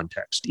pragmatic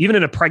context. Even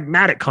in a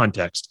pragmatic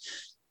context,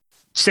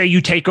 say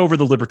you take over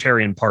the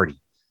Libertarian Party.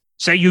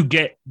 Say you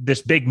get this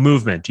big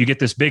movement, you get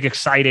this big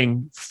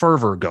exciting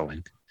fervor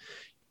going.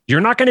 You're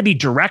not going to be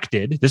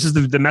directed. This is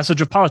the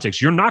message of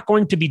politics. You're not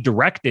going to be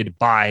directed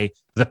by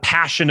the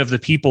passion of the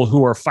people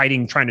who are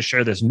fighting, trying to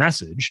share this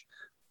message.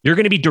 You're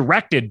going to be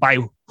directed by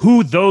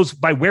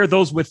where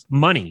those with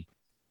money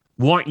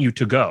want you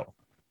to go.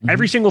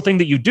 Every single thing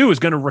that you do is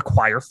going to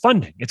require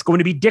funding. It's going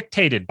to be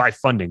dictated by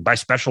funding, by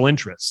special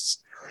interests.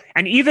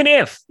 And even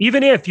if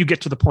you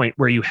get to the point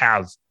where you've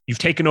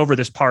taken over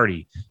this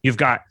party, you've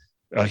got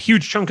a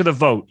huge chunk of the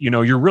vote,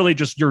 you're really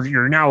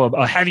you're now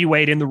a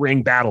heavyweight in the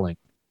ring battling.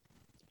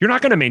 You're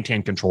not going to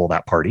maintain control of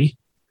that party.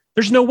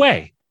 There's no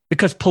way,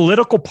 because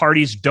political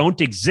parties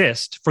don't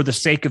exist for the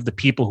sake of the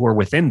people who are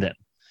within them.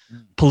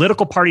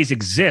 Political parties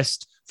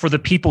exist for the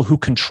people who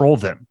control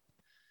them.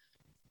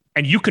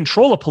 And you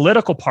control a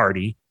political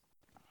party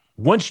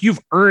once you've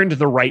earned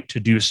the right to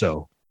do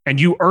so. And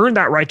you earn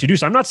that right to do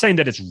so. I'm not saying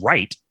that it's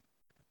right.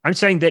 I'm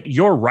saying that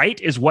your right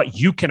is what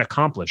you can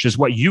accomplish, is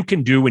what you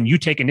can do when you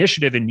take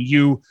initiative and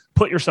you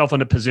put yourself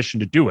in a position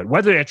to do it,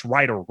 whether it's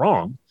right or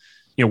wrong.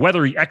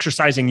 Whether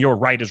exercising your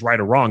right is right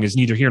or wrong is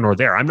neither here nor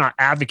there. I'm not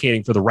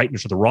advocating for the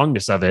rightness or the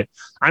wrongness of it.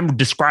 I'm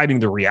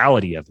describing the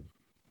reality of it.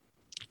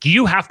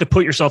 You have to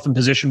put yourself in a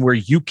position where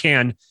you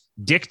can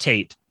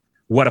dictate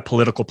what a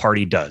political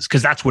party does,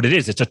 because that's what it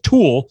is. It's a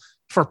tool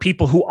for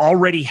people who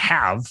already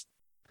have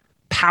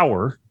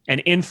power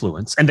and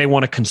influence, and they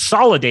want to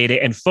consolidate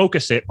it and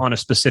focus it on a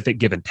specific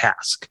given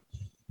task.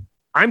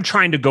 I'm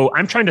trying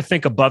to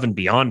think above and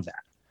beyond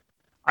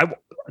that.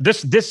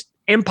 This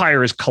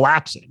empire is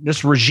collapsing.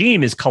 This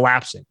regime is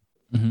collapsing,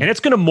 and it's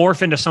going to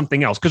morph into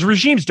something else, because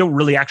regimes don't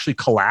really actually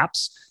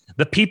collapse.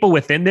 The people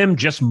within them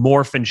just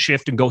morph and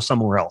shift and go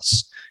somewhere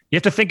else. You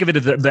have to think of it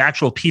as the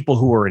actual people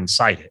who are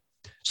inside it.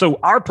 So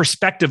our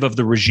perspective of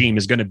the regime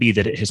is going to be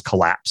that it has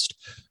collapsed.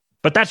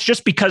 But that's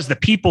just because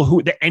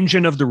the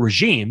engine of the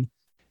regime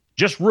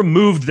just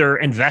removed their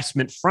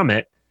investment from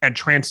it and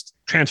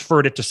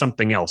transferred it to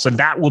something else. And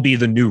that will be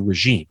the new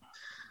regime.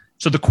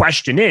 So the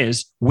question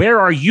is, where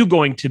are you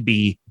going to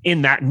be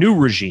in that new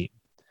regime?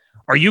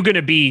 Are you going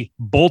to be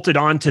bolted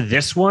onto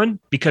this one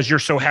because you're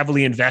so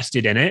heavily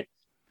invested in it,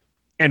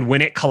 and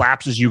when it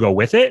collapses, you go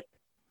with it?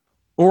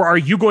 Or are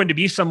you going to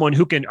be someone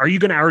are you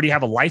going to already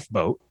have a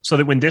lifeboat so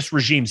that when this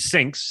regime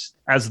sinks,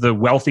 as the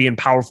wealthy and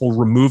powerful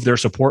remove their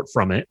support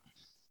from it,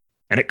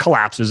 and it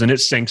collapses and it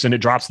sinks and it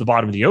drops to the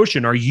bottom of the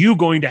ocean, are you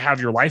going to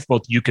have your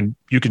lifeboat that you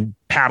can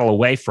paddle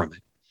away from it?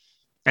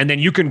 And then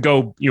you can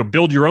go,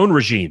 build your own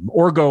regime,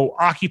 or go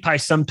occupy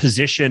some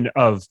position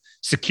of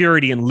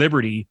security and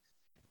liberty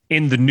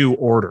in the new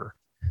order.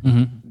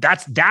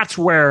 That's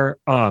where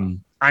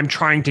I'm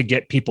trying to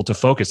get people to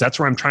focus. That's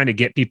where I'm trying to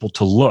get people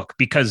to look,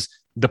 because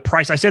the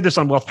price, I said this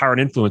on Wealth, Power, and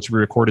Influence, we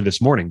recorded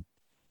this morning.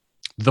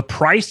 The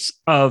price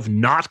of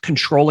not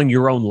controlling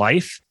your own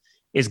life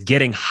is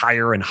getting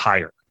higher and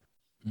higher.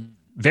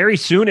 Very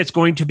soon, it's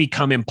going to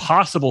become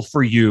impossible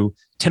for you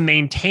to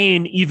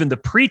maintain even the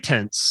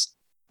pretense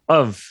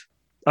of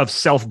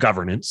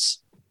self-governance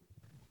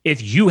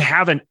if you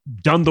haven't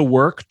done the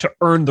work to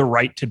earn the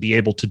right to be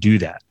able to do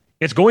that.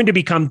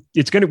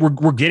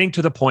 We're getting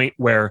to the point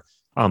where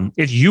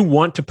if you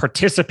want to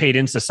participate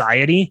in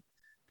society,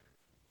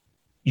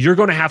 you're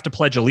going to have to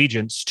pledge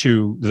allegiance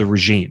to the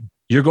regime.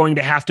 You're going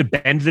to have to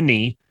bend the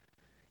knee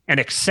and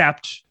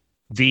accept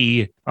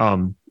the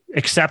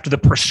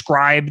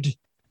prescribed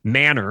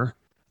manner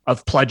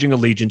of pledging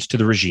allegiance to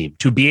the regime.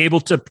 To be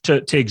able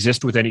to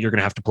exist within it, you're going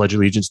to have to pledge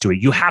allegiance to it.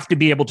 You have to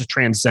be able to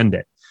transcend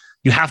it.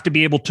 You have to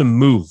be able to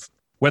move,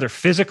 whether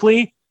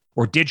physically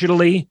or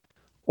digitally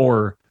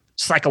or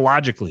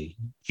psychologically.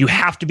 You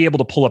have to be able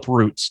to pull up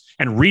roots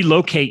and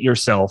relocate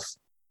yourself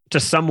to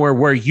somewhere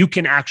where you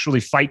can actually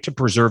fight to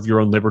preserve your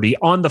own liberty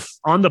on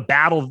the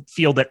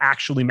battlefield that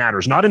actually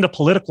matters, not in the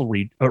political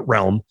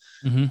realm,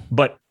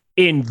 but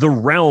in the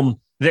realm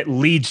that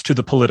leads to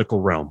the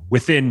political realm,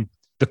 within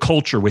the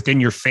culture,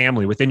 within your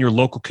family, within your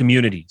local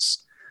communities.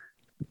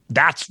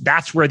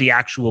 That's where the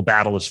actual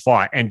battle is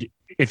fought. And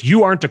if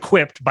you aren't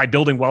equipped by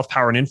building wealth,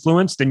 power, and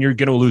influence, then you're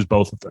going to lose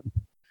both of them.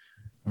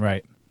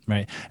 Right.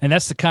 Right. And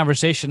that's the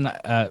conversation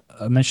I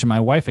mentioned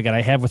my wife again,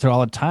 I have with her all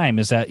the time,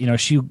 is that,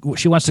 she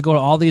wants to go to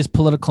all these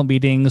political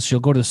meetings. She'll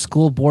go to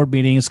school board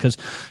meetings because,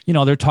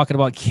 they're talking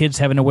about kids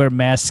having to wear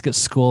masks at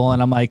school.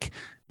 And I'm like,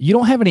 you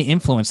don't have any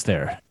influence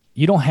there.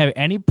 You don't have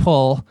any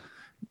pull.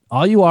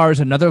 All you are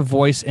is another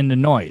voice in the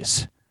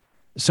noise.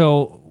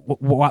 So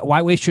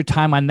why waste your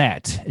time on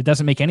that? It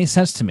doesn't make any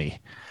sense to me.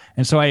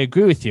 And so I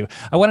agree with you.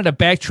 I wanted to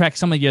backtrack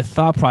some of your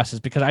thought process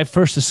because I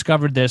first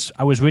discovered this.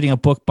 I was reading a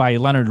book by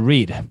Leonard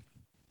Read.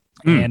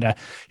 And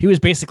he was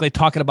basically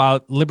talking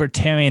about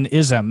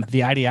libertarianism,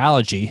 the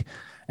ideology,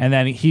 and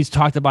then he's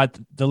talked about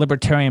the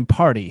Libertarian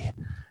Party.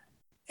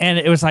 And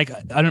it was like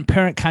an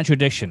apparent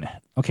contradiction.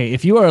 Okay,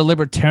 if you are a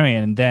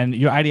libertarian, then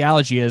your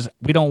ideology is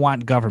we don't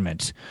want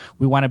government.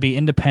 We want to be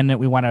independent.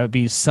 We want to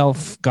be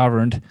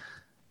self-governed.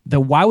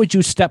 Then why would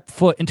you step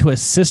foot into a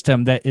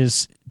system that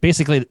is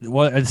basically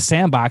a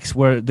sandbox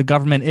where the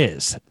government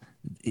is?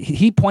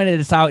 He pointed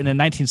this out in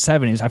the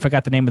 1970s. I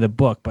forgot the name of the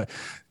book, but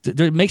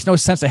it makes no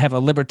sense to have a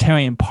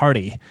libertarian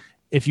party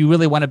if you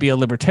really want to be a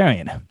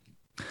libertarian.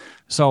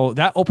 So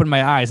that opened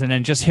my eyes. And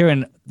then just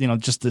hearing,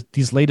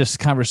 these latest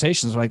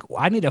conversations, like,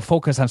 I need to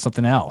focus on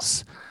something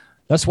else.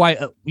 That's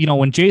why,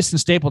 when Jason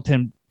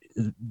Stapleton,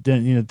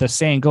 the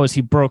saying goes,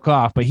 he broke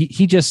off, but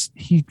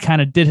he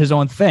kind of did his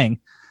own thing.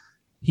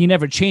 He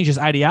never changed his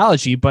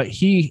ideology, but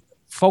he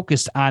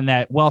focused on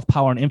that wealth,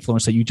 power, and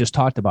influence that you just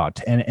talked about.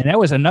 And that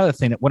was another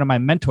thing that one of my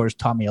mentors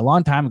taught me a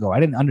long time ago.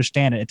 I didn't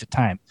understand it at the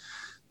time,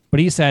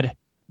 but he said,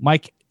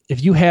 Mike,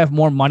 if you have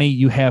more money,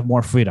 you have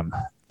more freedom.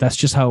 That's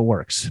just how it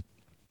works.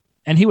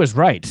 And he was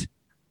right.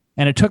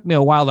 And it took me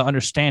a while to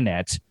understand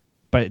that.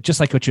 But just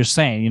like what you're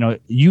saying,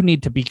 you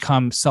need to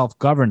become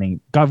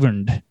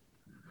governed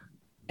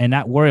and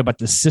not worry about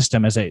the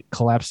system as it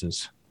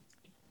collapses.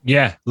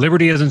 Yeah.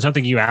 Liberty isn't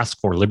something you ask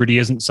for. Liberty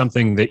isn't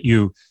something that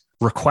you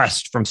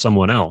request from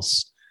someone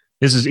else.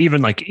 This is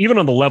even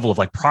on the level of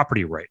like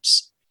property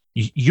rights.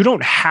 You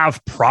don't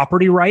have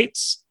property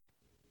rights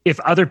if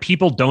other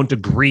people don't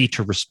agree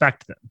to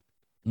respect them.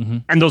 Mm-hmm.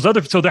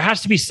 And so there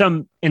has to be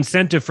some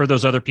incentive for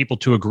those other people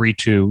to agree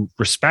to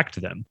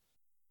respect them.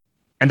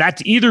 And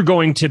that's either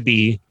going to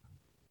be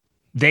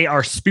they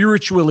are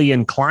spiritually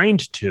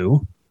inclined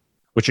to,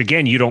 which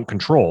again, you don't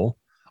control,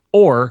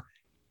 or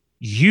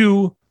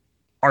you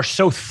are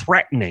so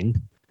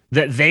threatening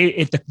that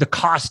the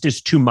cost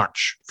is too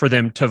much for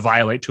them to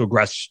violate, to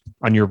aggress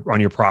on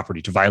your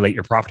property, to violate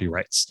your property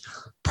rights.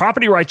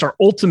 Property rights are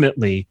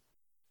ultimately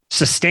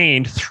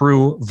sustained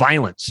through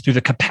violence, through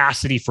the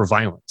capacity for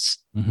violence.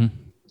 Mm-hmm.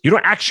 You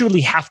don't actually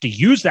have to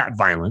use that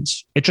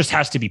violence. It just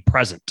has to be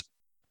present.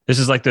 This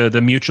is like the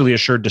mutually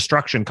assured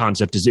destruction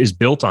concept is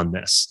built on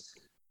this.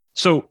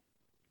 So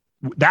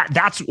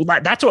that's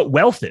what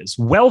wealth is.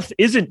 Wealth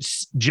isn't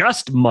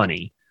just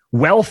money.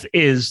 Wealth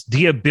is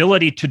the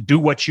ability to do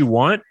what you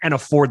want and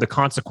afford the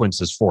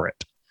consequences for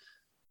it.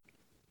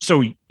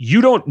 So you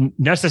don't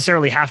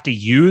necessarily have to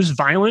use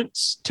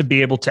violence to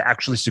be able to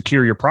actually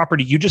secure your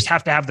property. You just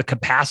have to have the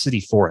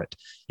capacity for it.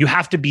 You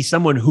have to be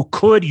someone who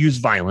could use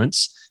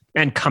violence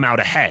and come out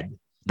ahead.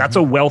 That's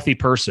a wealthy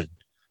person.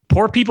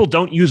 Poor people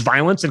don't use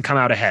violence and come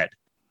out ahead.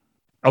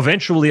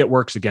 Eventually it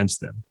works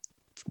against them.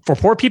 For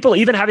poor people,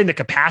 even having the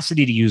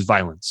capacity to use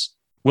violence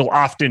will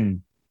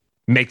often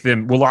make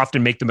them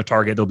a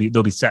target.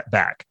 They'll be set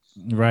back.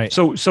 Right.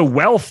 So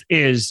wealth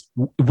is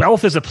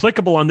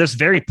applicable on this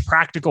very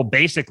practical,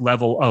 basic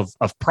level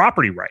of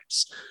property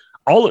rights.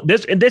 All of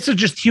this, and this is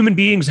just human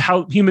beings,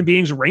 how human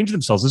beings arrange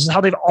themselves. This is how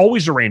they've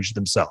always arranged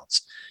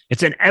themselves.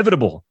 It's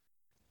inevitable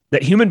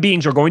that human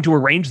beings are going to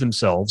arrange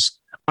themselves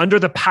under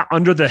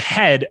the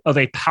head of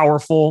a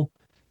powerful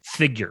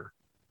figure,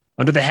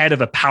 under the head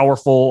of a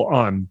powerful.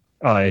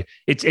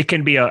 It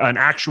can be an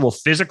actual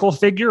physical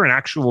figure, an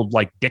actual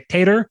like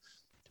dictator,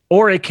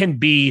 or it can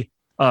be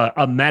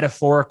a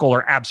metaphorical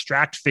or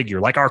abstract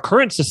figure. Like our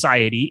current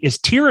society is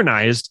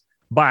tyrannized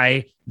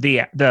by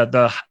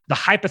the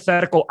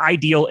hypothetical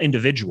ideal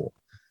individual.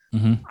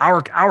 Mm-hmm.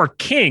 Our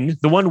king,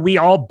 the one we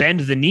all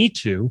bend the knee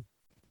to,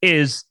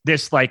 is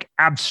this like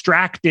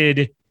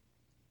abstracted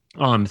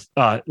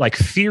like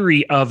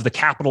theory of the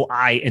capital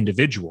I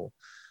individual,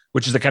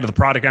 which is the kind of the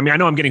product. I mean, I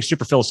know I'm getting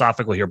super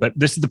philosophical here, but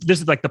this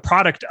is like the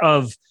product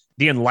of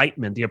the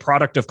Enlightenment, the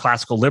product of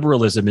classical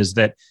liberalism is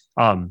that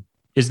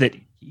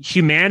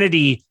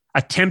humanity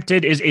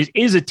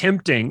is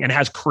attempting and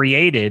has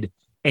created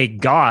a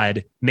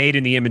God made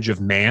in the image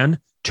of man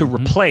to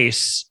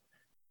replace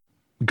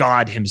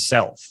God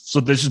himself.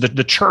 So this is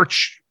the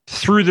church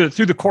through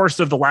the course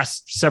of the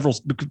last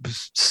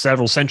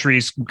several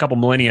centuries, a couple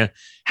millennia,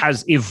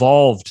 has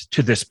evolved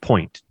to this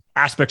point.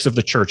 Aspects of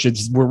the church,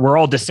 we're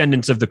all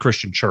descendants of the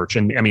Christian church,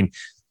 and I mean,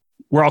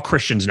 we're all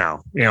Christians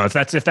now. You know, if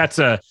that's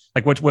a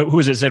like who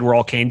is it said we're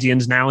all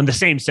Keynesians now? In the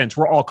same sense,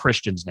 we're all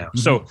Christians now.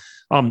 So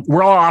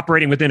we're all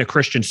operating within a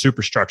Christian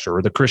superstructure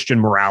or the Christian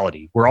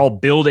morality. We're all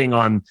building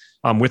on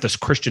with this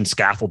Christian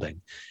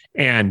scaffolding,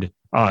 and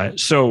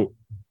so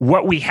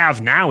what we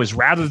have now is,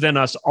 rather than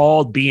us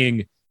all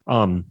being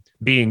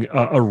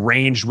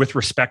arranged with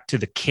respect to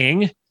the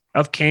King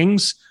of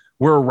Kings,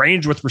 we're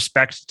arranged with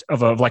respect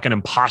of like an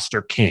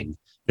imposter king,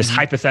 this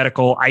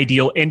hypothetical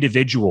ideal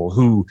individual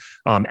who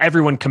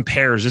everyone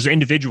compares as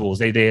individuals.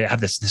 They have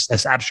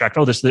this abstract,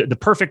 the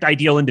perfect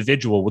ideal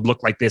individual would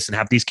look like this and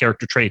have these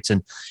character traits.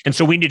 And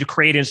so we need to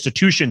create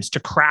institutions to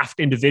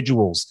craft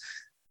individuals,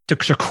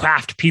 to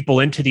craft people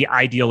into the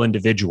ideal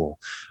individual.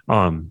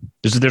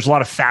 There's a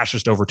lot of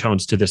fascist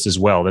overtones to this as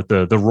well, that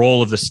the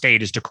role of the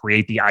state is to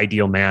create the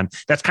ideal man.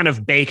 That's kind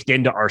of baked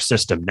into our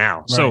system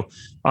now. Right. So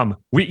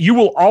you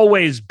will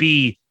always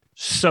be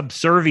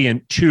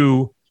subservient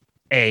to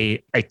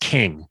a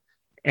king.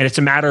 And it's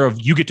a matter of,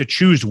 you get to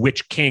choose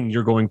which king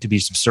you're going to be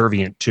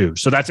subservient to.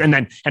 So that's,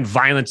 and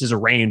violence is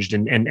arranged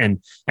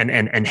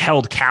and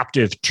held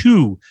captive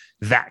to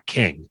that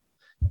king.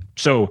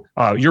 So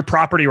your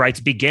property rights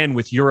begin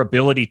with your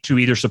ability to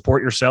either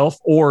support yourself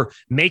or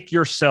make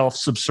yourself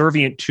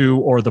subservient to,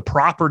 or the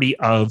property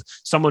of,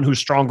 someone who's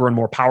stronger and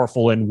more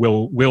powerful and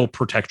will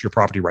protect your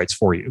property rights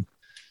for you.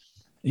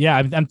 Yeah,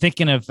 I'm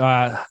thinking of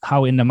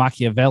how in the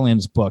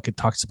Machiavellian's book, it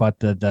talks about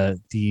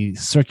the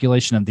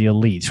circulation of the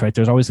elites, right?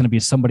 There's always going to be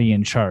somebody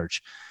in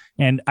charge.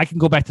 And I can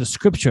go back to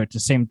scripture at the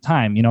same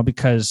time, you know,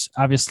 because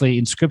obviously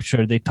in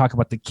scripture, they talk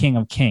about the King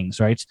of Kings,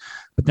 right?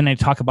 But then they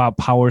talk about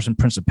powers and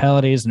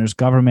principalities, and there's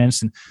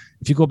governments. And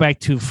if you go back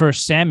to 1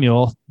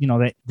 Samuel, you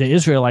know, the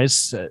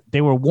Israelites,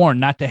 they were warned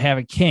not to have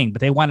a king, but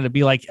they wanted to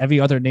be like every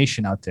other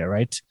nation out there,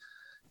 right?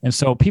 And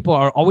so people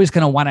are always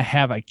going to want to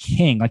have a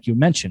king, like you're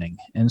mentioning.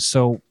 And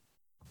so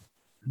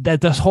that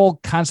this whole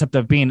concept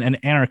of being an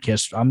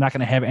anarchist, I'm not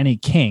going to have any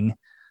king,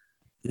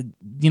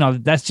 you know,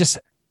 that's just,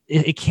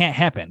 it can't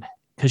happen.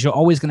 Because you're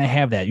always going to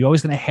have that. You're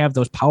always going to have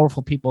those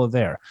powerful people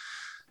there.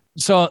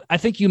 So I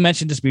think you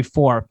mentioned this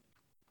before.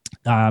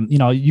 You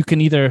know, you can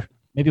either,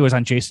 maybe it was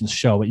on Jason's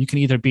show, but you can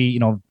either be, you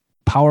know,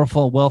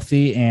 powerful,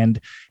 wealthy, and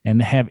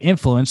have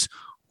influence,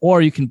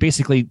 or you can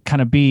basically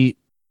kind of be,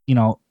 you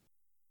know,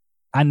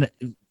 on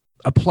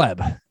a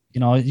pleb. You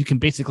know, you can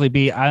basically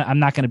be, I'm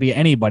not going to be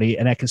anybody,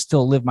 and I can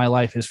still live my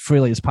life as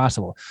freely as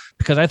possible.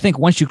 Because I think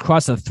once you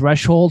cross a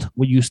threshold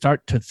where you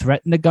start to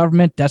threaten the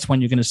government, that's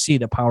when you're going to see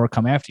the power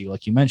come after you,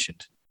 like you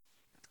mentioned.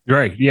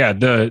 Right. Yeah.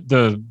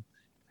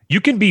 You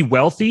can be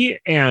wealthy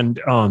and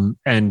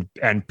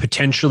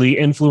potentially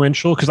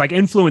influential, because like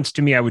influence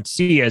to me, I would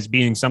see as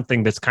being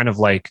something that's kind of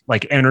like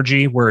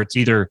energy, where it's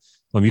either,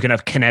 you can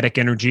have kinetic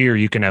energy or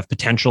you can have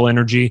potential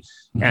energy.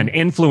 Mm-hmm. And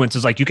influence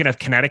is like, you can have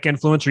kinetic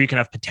influence or you can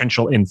have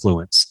potential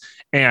influence.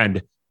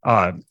 And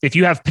if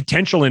you have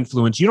potential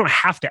influence, you don't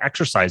have to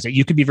exercise it.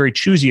 You can be very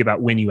choosy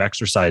about when you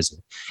exercise it.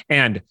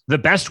 And the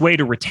best way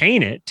to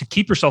retain it, to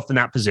keep yourself in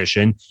that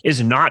position,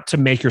 is not to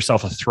make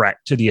yourself a threat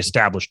to the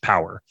established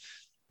power.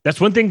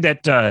 That's one thing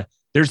that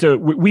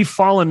we've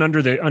fallen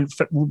under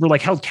we're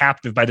like held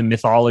captive by the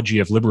mythology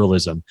of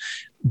liberalism.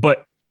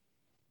 But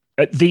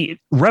the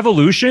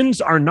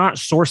revolutions are not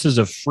sources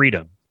of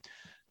freedom.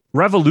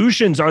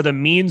 Revolutions are the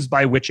means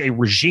by which a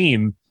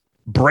regime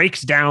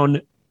breaks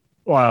down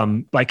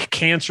like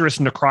cancerous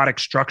necrotic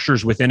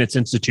structures within its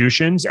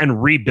institutions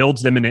and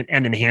rebuilds them and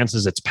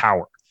enhances its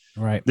power.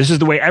 Right. This is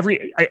the way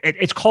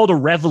it's called a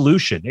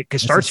revolution. It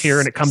starts here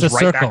and it comes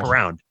right back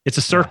around. It's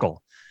a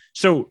circle. Yeah.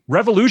 So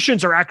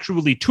revolutions are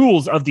actually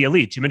tools of the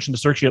elites. You mentioned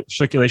the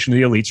circulation of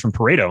the elites from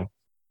Pareto.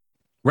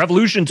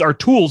 Revolutions are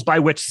tools by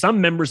which some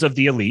members of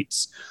the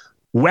elites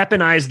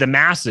weaponize the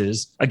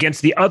masses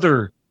against the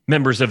other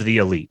members of the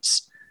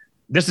elites.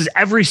 This is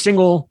every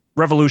single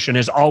revolution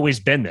has always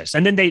been this.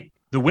 And then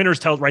the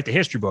winners write the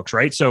history books,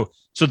 right? So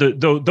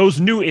those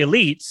new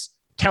elites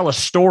tell a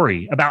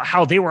story about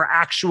how they were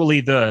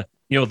actually the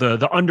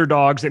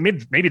underdogs. That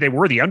maybe they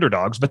were the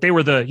underdogs, but they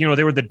were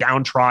the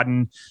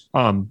downtrodden,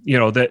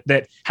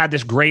 that had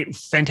this great,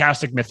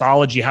 fantastic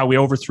mythology, how we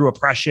overthrew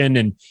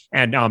oppression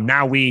and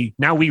now we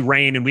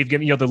reign, and we've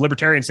given, the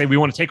libertarians say we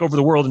want to take over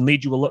the world and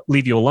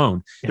leave you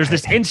alone. There's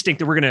this instinct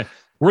that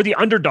we're the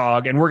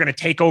underdog and we're going to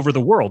take over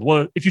the world.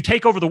 Well, if you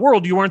take over the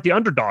world, you aren't the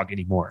underdog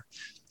anymore.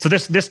 So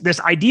this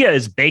idea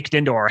is baked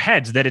into our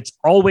heads that it's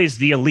always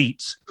the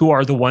elites who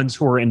are the ones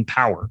who are in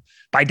power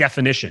by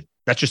definition.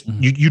 That's just,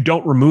 you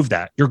don't remove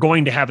that. You're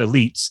going to have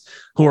elites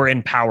who are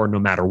in power no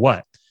matter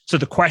what. So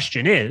the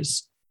question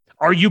is,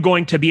 are you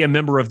going to be a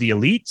member of the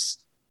elites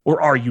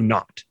or are you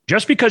not?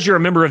 Just because you're a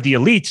member of the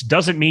elites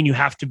doesn't mean you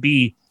have to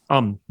be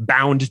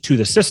bound to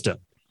the system.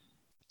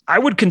 I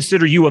would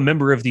consider you a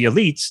member of the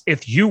elites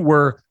if you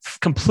were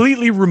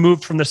completely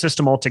removed from the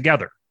system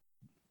altogether,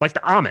 like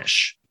the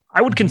Amish.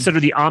 I would consider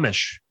the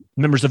Amish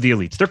members of the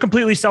elites. They're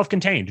completely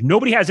self-contained.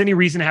 Nobody has any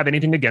reason to have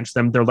anything against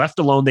them. They're left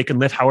alone. They can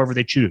live however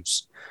they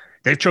choose.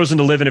 They've chosen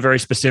to live in a very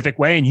specific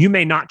way, and you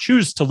may not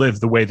choose to live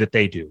the way that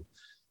they do.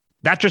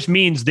 That just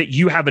means that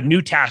you have a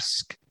new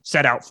task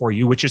set out for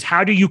you, which is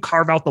how do you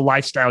carve out the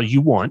lifestyle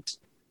you want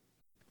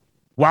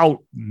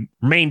while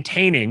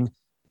maintaining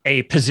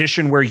a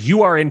position where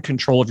you are in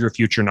control of your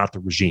future, not the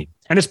regime.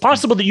 And it's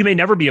possible that you may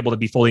never be able to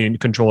be fully in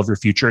control of your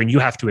future, and you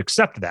have to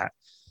accept that.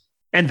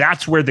 And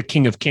that's where the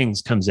King of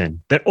Kings comes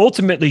in, that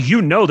ultimately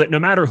you know that no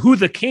matter who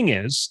the king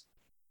is,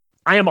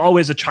 I am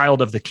always a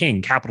child of the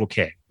king, capital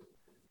K.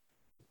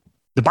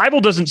 The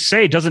Bible doesn't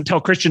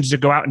tell Christians to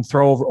go out and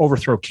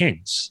overthrow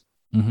kings.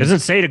 Mm-hmm. It doesn't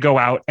say to go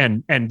out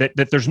and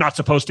that there's not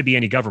supposed to be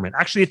any government.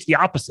 Actually, it's the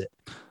opposite.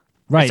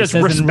 Right. It says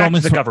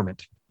respect the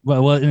government.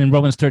 Well, in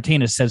Romans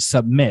 13, it says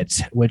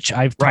submit, which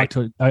I've talked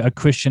to a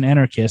Christian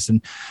anarchist,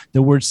 and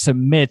the words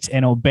submit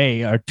and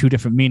obey are two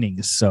different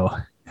meanings. So,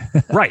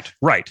 right.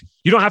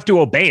 You don't have to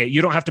obey it.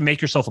 You don't have to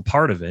make yourself a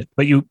part of it,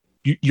 but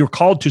you're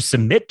called to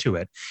submit to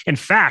it. In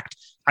fact,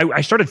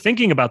 I started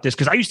thinking about this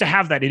because I used to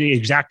have that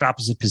exact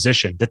opposite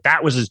position.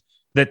 That was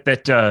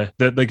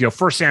the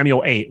 1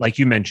 Samuel 8, like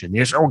you mentioned.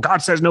 God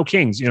says no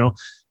kings.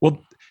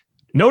 Well,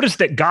 notice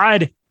that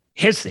God,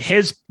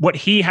 his what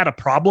he had a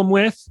problem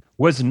with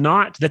was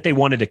not that they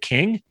wanted a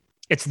king.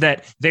 It's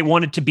that they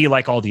wanted to be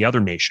like all the other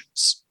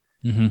nations,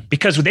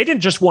 because they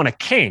didn't just want a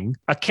king.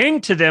 A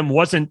king to them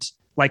wasn't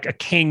like a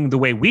king the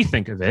way we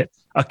think of it.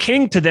 A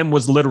king to them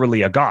was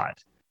literally a god.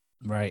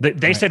 Right.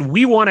 They said,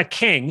 we want a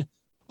king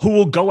who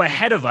will go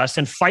ahead of us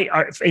and fight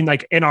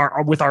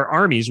with our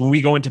armies. When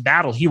we go into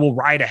battle, he will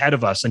ride ahead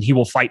of us and he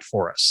will fight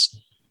for us.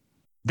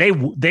 They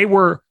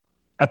were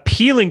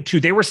appealing to,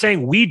 they were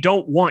saying, we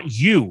don't want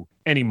you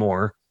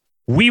anymore.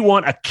 We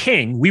want a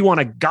king. We want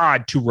a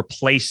god to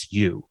replace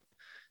you.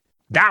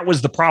 That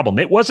was the problem.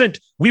 It wasn't,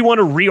 we want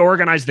to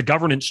reorganize the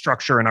governance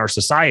structure in our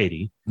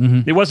society.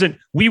 Mm-hmm. It wasn't,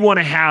 we want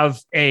to have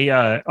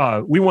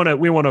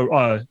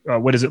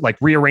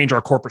rearrange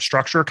our corporate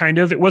structure kind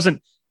of.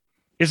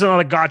 It's not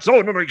like God says,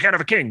 oh, no, you can't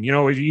have a king.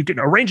 You can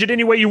arrange it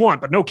any way you want,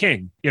 but no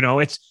king. They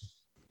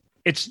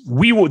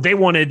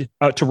wanted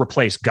to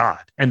replace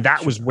God. And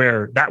that was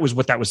what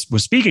that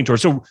was speaking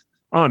towards. So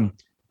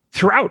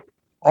throughout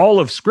all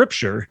of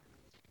scripture,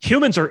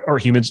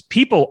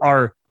 people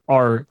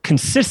are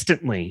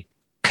consistently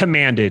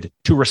commanded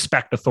to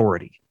respect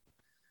authority.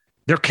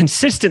 They're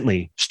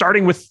consistently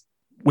starting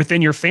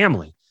within your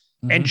family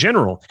and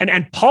general.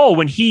 And Paul,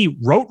 when he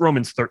wrote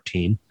Romans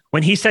 13,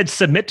 when he said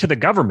submit to the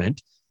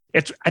government,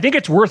 I think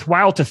it's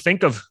worthwhile to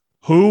think of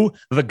who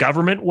the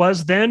government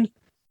was then.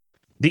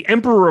 The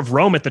emperor of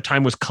Rome at the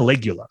time was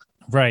Caligula.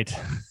 Right.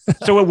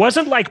 So it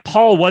wasn't like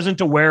Paul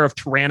wasn't aware of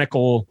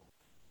tyrannical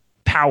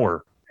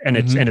power and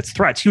its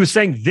threats. He was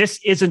saying, this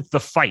isn't the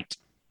fight.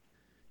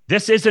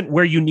 This isn't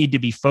where you need to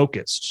be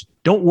focused.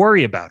 Don't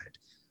worry about it.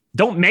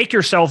 Don't make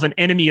yourself an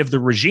enemy of the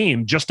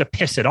regime just to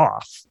piss it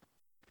off.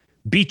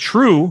 Be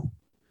true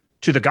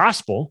to the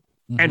gospel.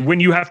 And when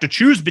you have to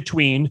choose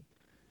between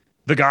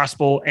the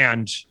gospel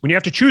and when you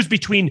have to choose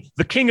between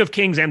the King of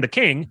Kings and the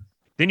king,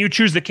 then you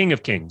choose the King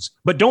of Kings.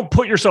 But don't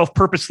put yourself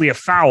purposely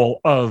afoul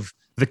of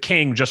the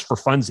king just for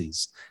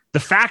funsies. The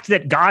fact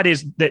that God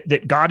is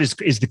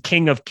the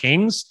King of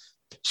Kings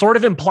sort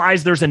of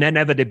implies there's an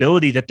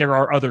inevitability that there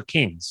are other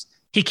kings.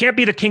 He can't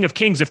be the King of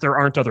Kings if there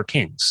aren't other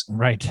kings.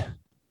 Right.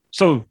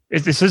 So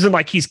this isn't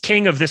like he's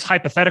king of this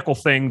hypothetical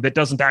thing that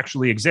doesn't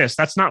actually exist.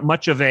 That's not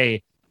much of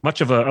a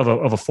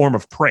form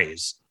of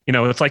praise.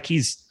 It's like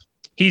he's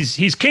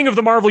king of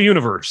the Marvel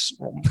universe.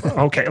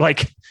 Okay.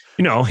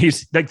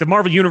 He's like the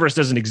Marvel universe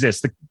doesn't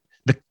exist.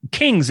 The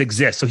kings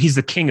exist. So he's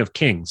the King of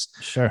Kings.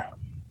 Sure.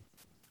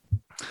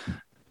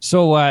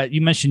 So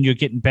you mentioned you're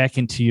getting back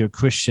into your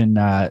Christian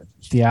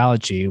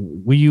theology.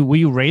 Were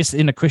you raised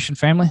in a Christian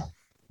family?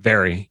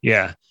 Very,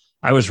 yeah.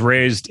 I was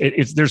raised.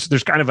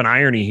 There's kind of an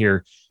irony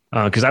here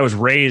because I was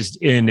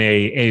raised in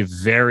it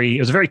was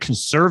a very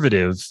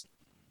conservative,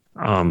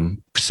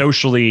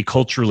 socially,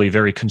 culturally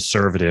very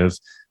conservative,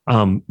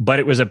 but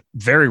it was a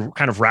very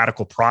kind of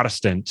radical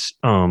Protestant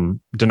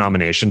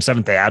denomination,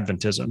 Seventh-day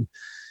Adventism,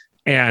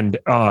 and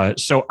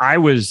so I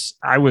was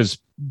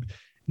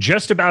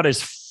just about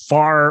as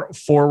far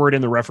forward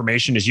in the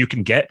Reformation as you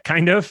can get,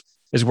 kind of.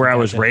 Is where I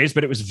was raised,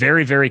 but it was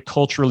very, very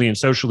culturally and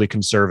socially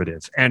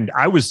conservative. And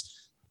I was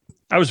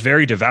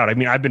very devout. I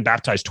mean, I've been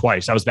baptized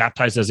twice. I was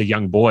baptized as a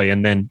young boy,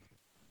 and then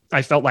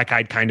I felt like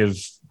I'd kind of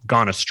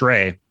gone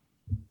astray.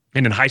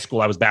 And in high school,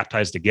 I was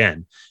baptized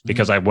again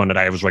because I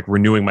was like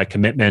renewing my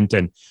commitment.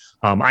 And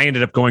I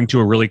ended up going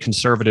to a really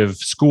conservative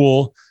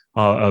school,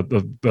 a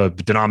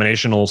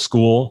denominational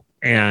school.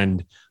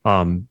 And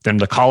then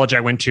the college I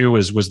went to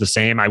was the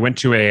same. I went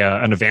to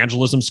an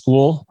evangelism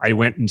school. I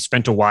went and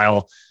spent a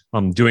while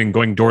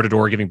going door to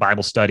door, giving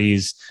Bible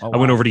studies. Oh, wow. I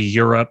went over to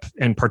Europe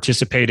and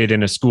participated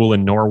in a school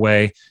in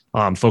Norway,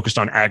 focused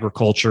on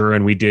agriculture.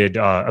 And we did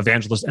an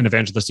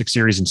evangelistic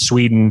series in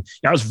Sweden.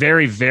 I was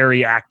very,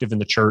 very active in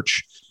the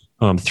church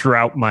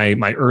throughout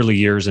my early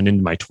years and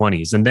into my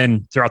 20s. And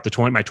then throughout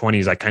my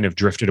 20s, I kind of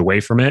drifted away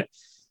from it.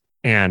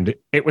 And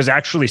it was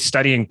actually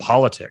studying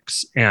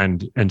politics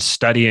and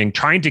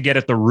trying to get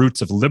at the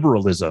roots of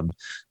liberalism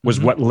was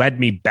what led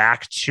me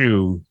back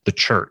to the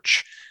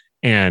church.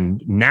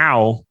 And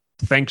now,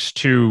 thanks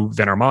to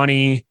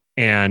Venarmani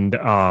and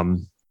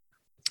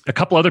a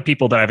couple other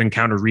people that I've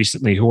encountered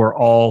recently who are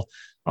all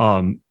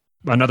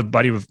another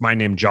buddy of mine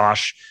named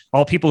Josh,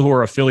 all people who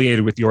are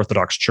affiliated with the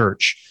Orthodox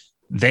Church,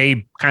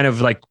 they kind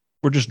of like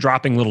were just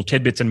dropping little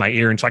tidbits in my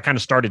ear. And so I kind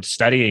of started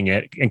studying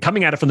it and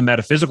coming at it from the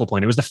metaphysical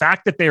point. It was the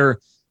fact that they're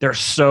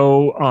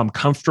so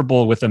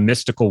comfortable with a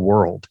mystical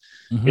world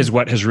is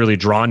what has really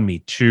drawn me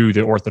to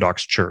the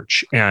Orthodox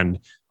Church. And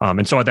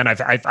so then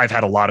I've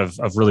had a lot of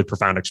really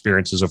profound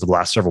experiences over the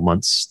last several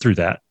months through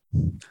that.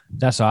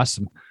 That's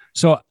awesome.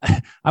 So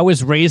I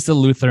was raised a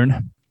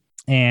Lutheran,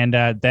 and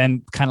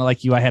then kind of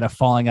like you, I had a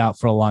falling out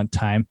for a long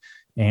time.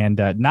 And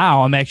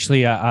now I'm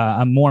actually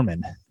a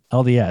Mormon,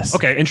 LDS.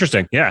 Okay.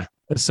 Interesting. Yeah.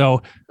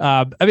 So,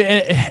 I mean,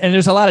 and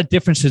there's a lot of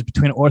differences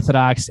between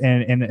Orthodox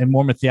and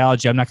Mormon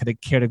theology. I'm not going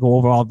to care to go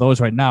over all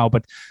those right now,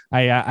 but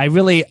I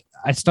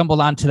stumbled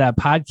onto that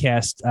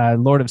podcast,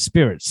 Lord of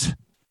Spirits.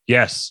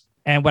 Yes.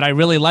 And what I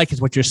really like is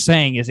what you're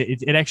saying is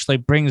it actually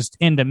brings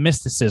into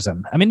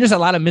mysticism. I mean, there's a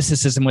lot of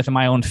mysticism within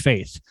my own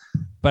faith,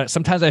 but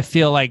sometimes I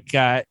feel like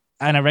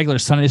on a regular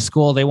Sunday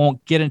school, they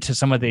won't get into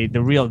some of the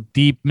real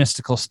deep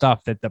mystical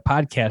stuff that the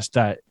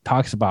podcast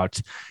talks about.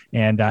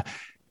 And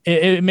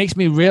it makes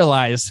me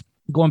realize,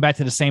 going back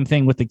to the same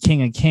thing with the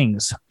King of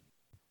Kings,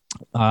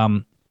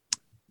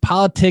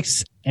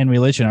 politics and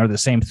religion are the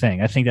same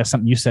thing. I think that's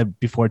something you said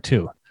before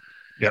too.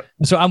 Yep.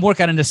 So I'm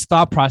working on this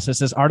thought process,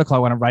 this article I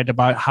want to write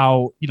about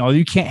how,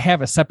 you can't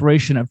have a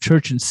separation of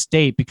church and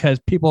state because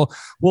people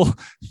will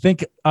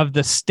think of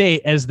the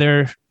state as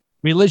their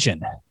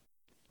religion.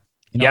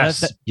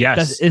 Yes.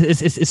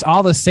 It's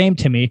all the same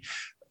to me.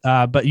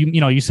 But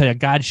you say a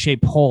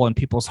God-shaped hole in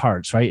people's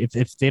hearts, right?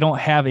 If they don't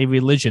have a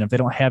religion, if they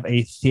don't have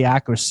a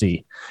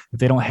theocracy, if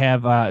they don't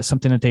have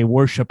something that they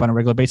worship on a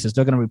regular basis,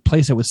 they're going to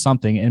replace it with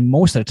something. And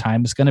most of the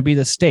time, it's going to be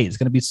the state. It's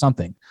going to be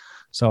something.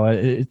 So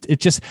it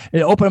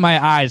opened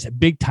my eyes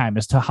big time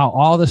as to how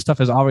all this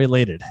stuff is all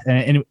related.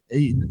 And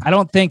I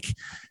don't think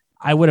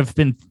I would have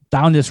been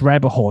down this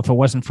rabbit hole if it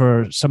wasn't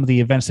for some of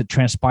the events that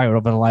transpired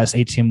over the last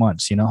 18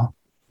 months.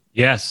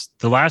 Yes,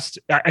 the last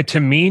to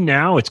me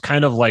now, it's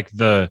kind of like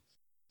the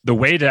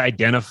way to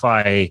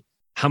identify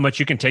how much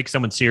you can take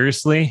someone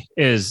seriously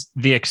is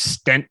the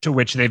extent to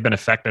which they've been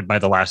affected by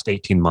the last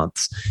 18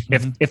 months.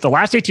 If the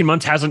last 18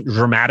 months hasn't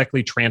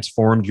dramatically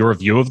transformed your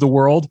view of the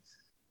world,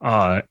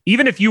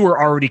 even if you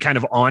were already kind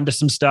of on to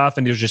some stuff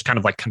and it was just kind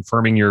of like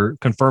confirming your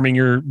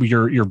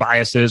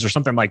biases or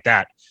something like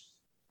that,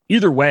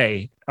 either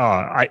way,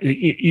 I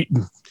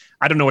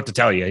don't know what to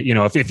tell you.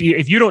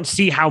 If you don't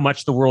see how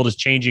much the world is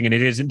changing and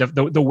it isn't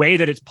the way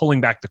that it's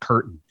pulling back the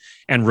curtain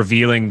and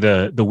revealing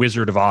the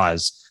Wizard of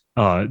Oz,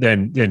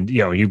 then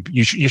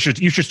you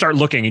should start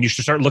looking, and you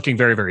should start looking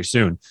very, very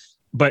soon.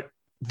 But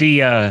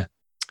we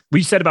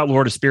said about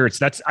Lord of Spirits,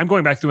 I'm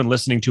going back through and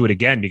listening to it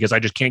again because I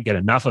just can't get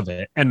enough of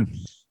it. And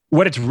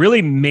what it's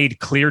really made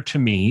clear to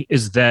me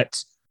is that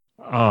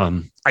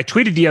I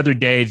tweeted the other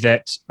day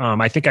that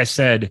I think I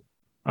said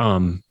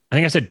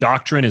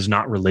doctrine is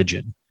not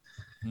religion.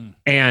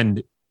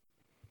 And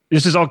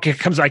this is all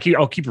comes.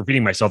 I'll keep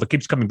repeating myself. It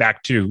keeps coming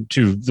back to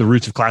the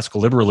roots of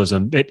classical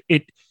liberalism.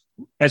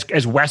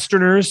 As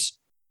Westerners,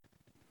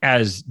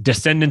 as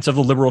descendants of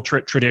the liberal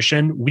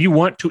tradition, we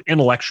want to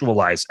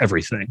intellectualize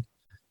everything.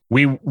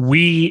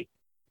 We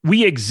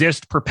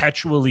exist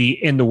perpetually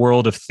in the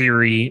world of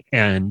theory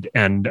and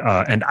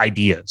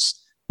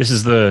ideas. This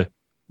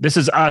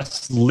is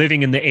us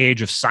living in the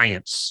age of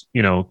science,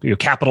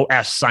 capital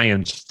S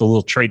science, the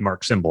little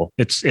trademark symbol.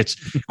 It's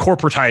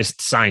corporatized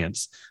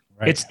science.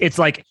 Right. It's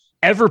like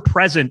ever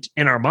present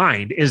in our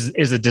mind is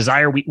a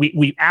desire.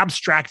 We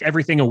abstract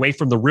everything away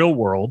from the real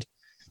world,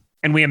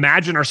 and we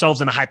imagine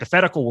ourselves in a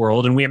hypothetical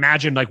world, and we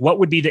imagine like what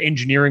would be the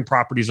engineering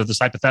properties of this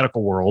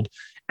hypothetical world.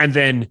 And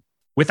then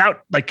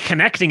without like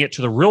connecting it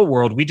to the real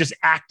world, we just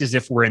act as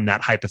if we're in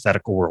that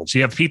hypothetical world. So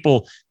you have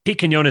people, Pete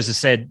Quinones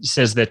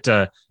says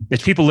that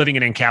it's people living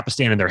in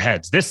Ancapistan in their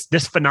heads.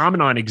 This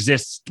phenomenon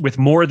exists with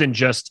more than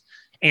just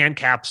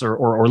ANCAPs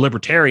or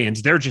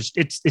libertarians. They're just,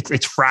 it's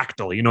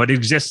fractal, it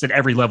exists at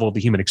every level of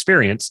the human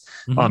experience.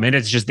 And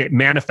it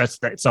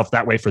manifests itself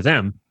that way for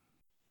them.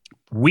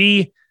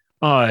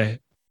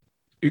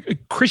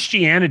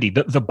 Christianity,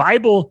 the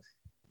Bible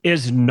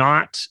is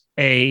not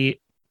a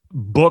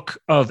book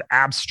of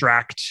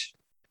abstract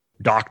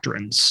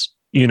doctrines.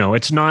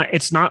 It's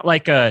not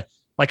like an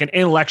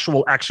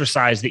intellectual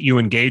exercise that you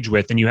engage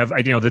with and you have,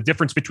 the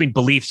difference between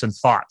beliefs and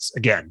thoughts.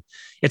 Again,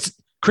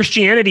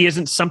 Christianity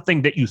isn't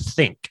something that you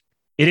think.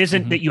 It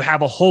isn't that you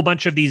have a whole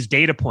bunch of these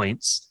data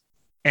points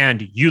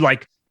and you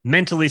like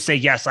mentally say,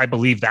 yes, I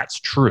believe that's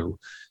true.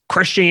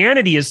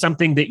 Christianity is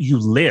something that you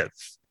live.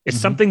 It's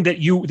something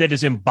that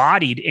is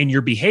embodied in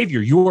your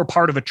behavior. You are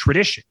part of a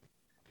tradition.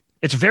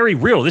 It's very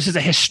real. This is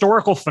a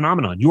historical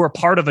phenomenon. You are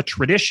part of a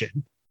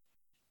tradition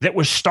that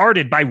was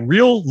started by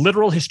real,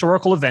 literal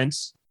historical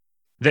events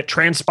that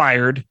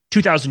transpired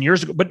 2,000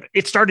 years ago, but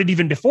it started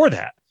even before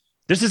that.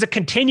 This is a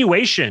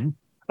continuation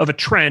of a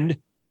trend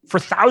for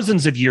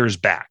thousands of years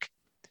back.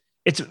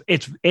 It's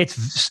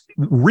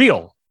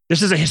real.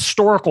 This is a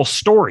historical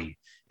story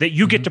that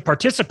you get to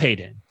participate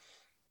in.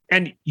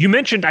 And you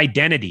mentioned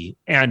identity,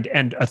 and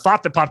a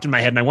thought that popped in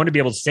my head, and I want to be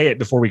able to say it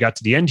before we got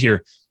to the end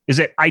here, is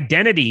that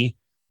identity,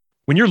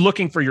 when you're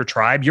looking for your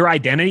tribe, your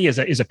identity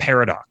is a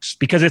paradox,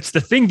 because it's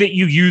the thing that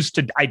you use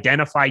to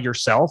identify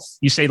yourself.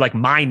 You say, like,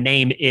 my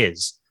name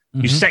is.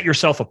 You set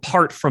yourself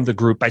apart from the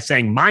group by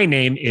saying, my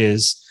name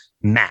is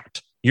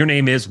Matt. Your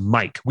name is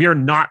Mike. We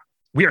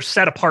are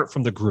set apart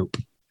from the group.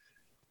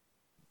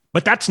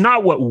 But that's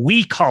not what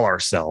we call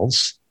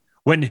ourselves.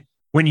 When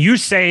you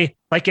say,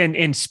 like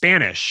in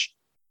Spanish,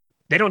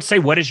 they don't say,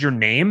 what is your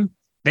name?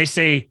 They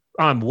say,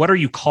 what are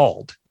you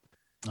called?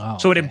 Oh,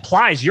 so it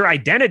implies, your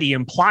identity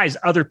implies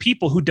other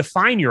people who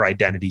define your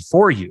identity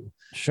for you.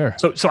 Sure.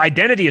 So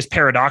identity is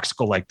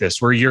paradoxical like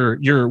this,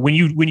 where when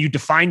you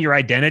define your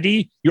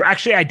identity, you're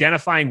actually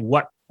identifying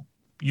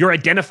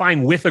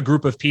with a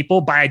group of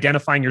people by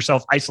identifying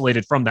yourself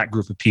isolated from that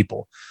group of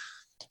people.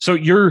 So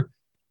your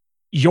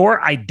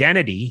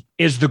identity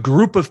is the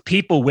group of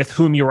people with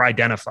whom you're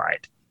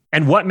identified.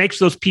 And what makes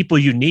those people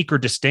unique or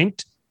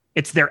distinct?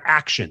 It's their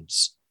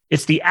actions.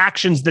 It's the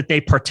actions that they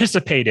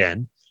participate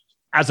in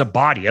as a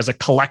body, as a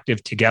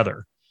collective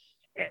together.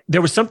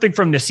 There was something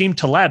from Nassim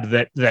Taleb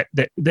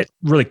that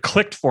really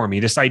clicked for me.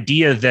 This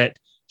idea that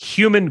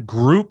human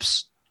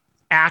groups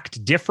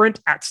act different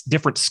at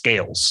different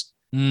scales.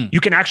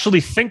 You can actually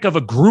think of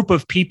a group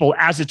of people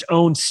as its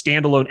own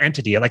standalone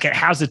entity, like it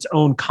has its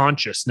own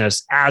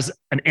consciousness as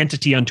an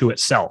entity unto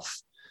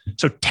itself.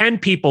 So 10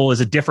 people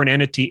is a different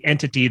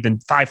entity than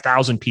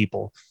 5,000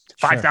 people.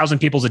 5,000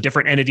 people is a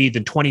different entity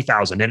than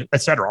 20,000, and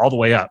et cetera, all the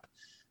way up.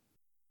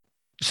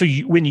 So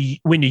when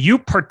you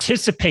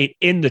participate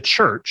in the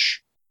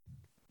church,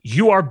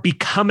 you are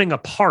becoming a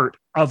part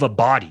of a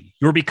body.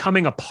 You're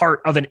becoming a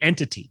part of an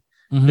entity.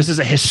 This is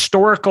a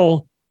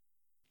historical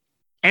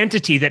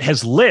entity that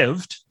has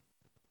lived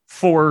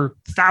for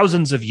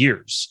thousands of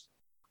years.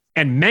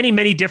 And many,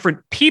 many different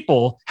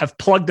people have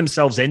plugged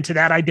themselves into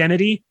that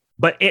identity,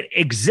 but it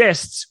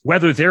exists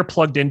whether they're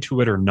plugged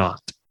into it or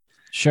not.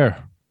 Sure.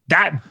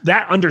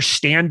 That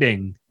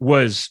understanding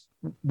was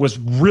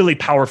really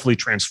powerfully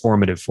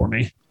transformative for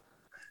me.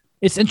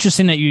 It's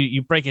interesting that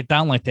you break it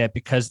down like that,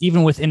 because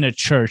even within the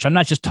church, I'm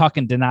not just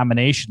talking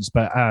denominations,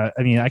 but I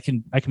mean, I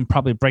can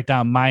probably break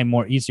down mine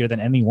more easier than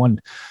anyone.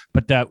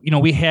 But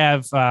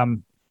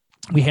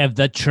we have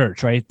the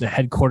church, right? The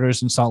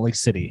headquarters in Salt Lake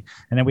City.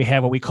 And then we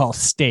have what we call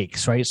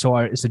stakes, right? So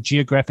it's a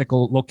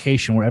geographical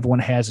location where everyone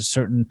has a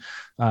certain,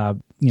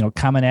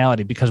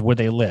 commonality because where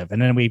they live.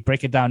 And then we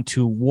break it down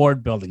to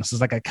ward buildings.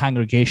 It's like a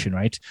congregation,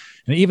 right?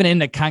 And even in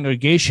the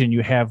congregation,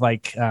 you have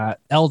like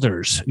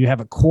elders. You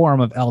have a quorum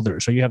of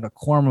elders, or you have a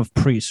quorum of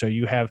priests, or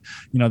you have,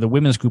 the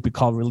women's group we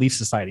call Relief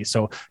Society.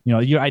 So,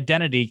 your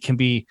identity can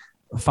be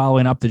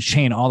following up the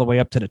chain all the way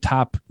up to the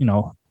top,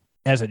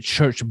 as a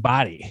church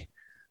body,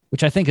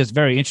 which I think is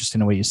very interesting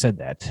the way you said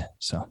that.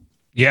 So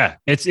yeah,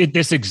 this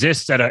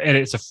exists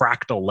it's a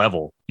fractal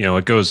level.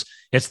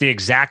 It's the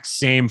exact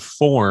same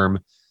form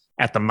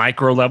at the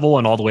micro level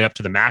and all the way up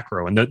to the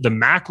macro. And the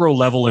macro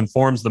level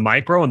informs the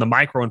micro, and the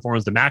micro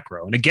informs the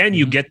macro. And again,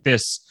 you get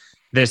this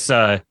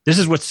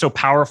is what's so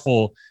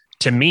powerful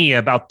to me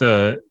about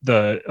the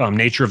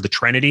nature of the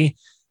Trinity,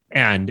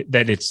 and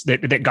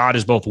that God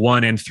is both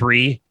one and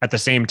three at the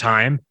same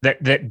time.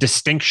 That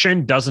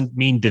distinction doesn't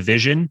mean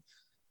division.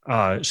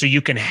 So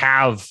you can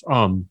have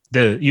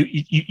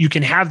you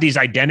can have these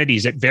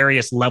identities at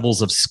various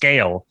levels of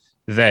scale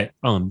that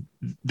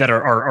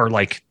are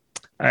like,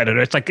 I don't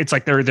know. It's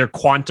like they're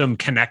quantum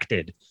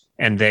connected,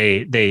 and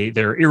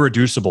they're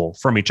irreducible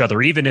from each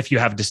other. Even if you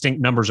have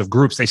distinct numbers of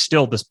groups,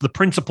 the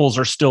principles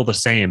are still the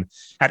same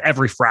at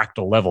every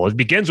fractal level. It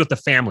begins with the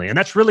family, and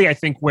that's really, I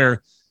think,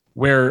 where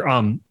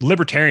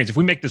libertarians, if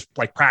we make this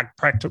like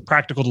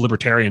practical to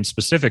libertarians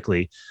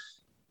specifically,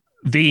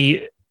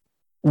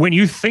 when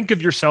you think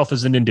of yourself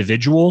as an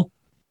individual,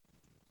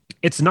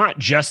 it's not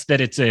just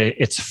that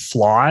it's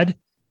flawed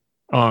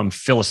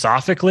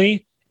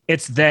philosophically.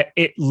 It's that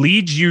it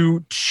leads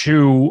you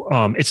to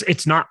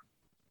it's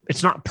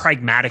not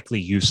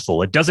pragmatically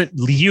useful. It doesn't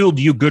yield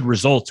you good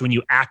results when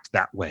you act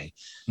that way.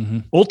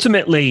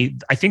 Ultimately,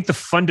 I think the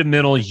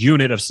fundamental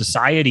unit of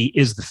society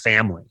is the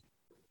family.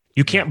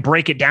 You can't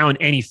break it down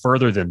any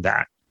further than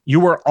that.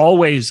 You are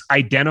always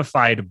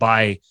identified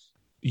by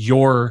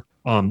your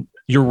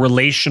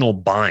relational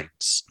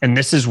binds. And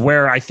this is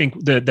where I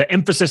think the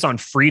emphasis on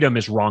freedom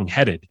is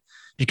wrongheaded,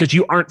 because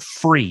you aren't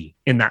free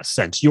in that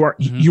sense. You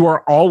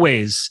are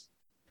always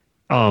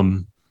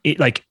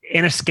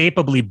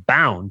inescapably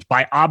bound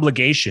by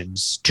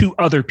obligations to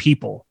other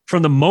people.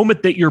 From the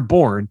moment that you're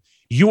born,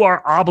 you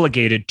are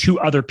obligated to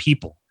other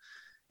people.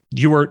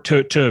 You are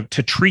to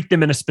treat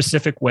them in a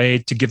specific way,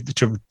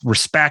 to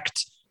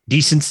respect,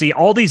 decency,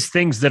 all these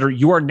things that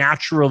you are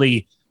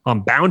naturally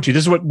bound to.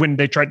 This is what, when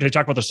they talk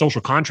about the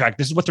social contract,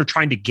 this is what they're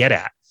trying to get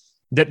at.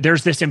 That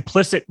there's this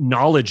implicit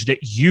knowledge that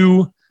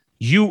you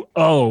you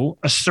owe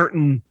a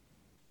certain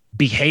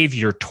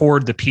behavior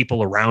toward the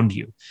people around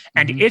you.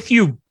 And if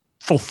you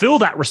fulfill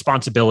that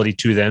responsibility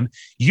to them,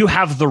 you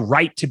have the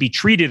right to be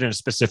treated in a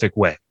specific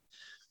way.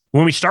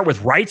 When we start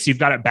with rights, you've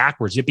got it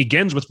backwards. It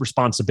begins with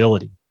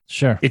responsibility.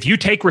 Sure. If you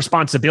take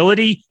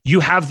responsibility, you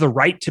have the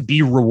right to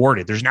be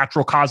rewarded. There's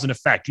natural cause and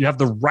effect. You have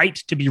the right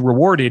to be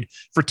rewarded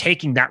for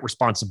taking that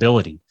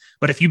responsibility.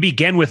 But if you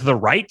begin with the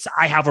rights,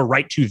 I have a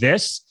right to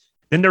this,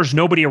 then there's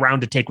nobody around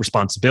to take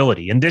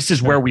responsibility. And this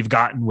is where we've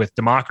gotten with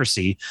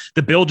democracy.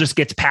 The bill just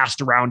gets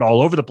passed around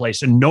all over the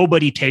place and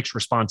nobody takes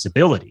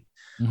responsibility.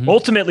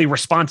 Ultimately,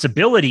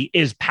 responsibility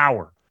is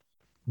power,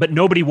 but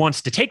nobody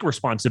wants to take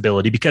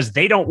responsibility because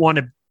they don't want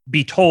to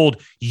be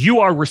told you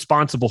are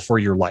responsible for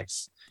your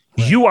life.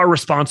 Right. You are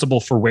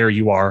responsible for where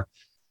you are,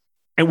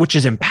 and which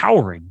is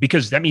empowering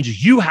because that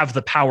means you have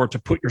the power to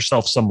put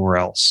yourself somewhere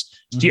else.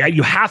 So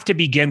you have to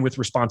begin with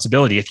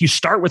responsibility. If you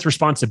start with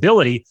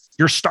responsibility,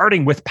 you're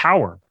starting with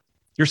power.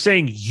 You're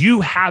saying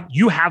you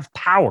have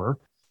power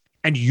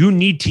and you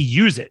need to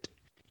use it.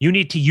 You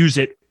need to use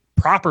it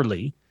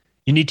properly.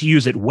 You need to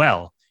use it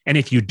well. And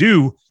if you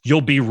do, you'll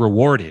be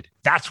rewarded.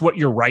 That's what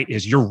your right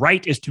is. Your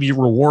right is to be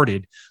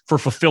rewarded for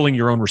fulfilling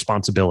your own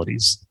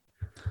responsibilities.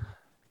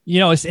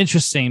 It's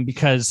interesting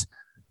because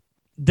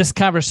this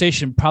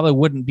conversation probably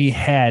wouldn't be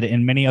had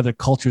in many other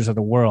cultures of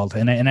the world.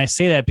 And I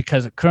say that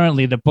because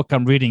currently the book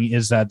I'm reading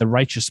is The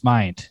Righteous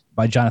Mind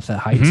by Jonathan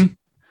Haidt.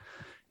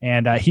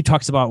 And he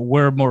talks about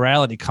where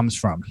morality comes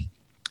from.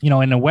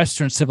 In a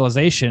Western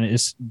civilization,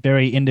 it's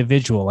very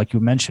individual, like you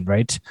mentioned,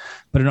 right?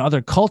 But in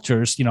other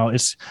cultures,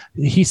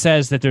 he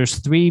says that there's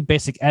three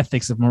basic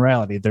ethics of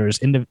morality. There's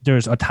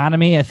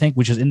autonomy, I think,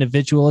 which is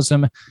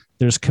individualism.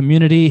 There's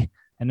community,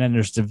 and then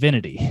there's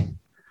divinity,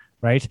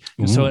 right?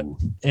 And so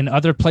in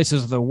other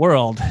places of the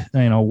world,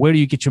 where do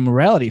you get your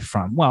morality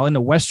from? Well, in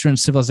the Western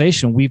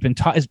civilization, we've been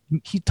taught.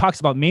 He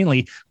talks about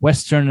mainly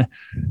Western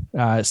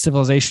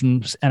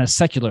civilizations at a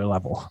secular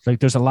level. Like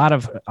there's a lot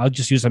of, I'll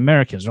just use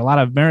Americans. There are a lot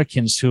of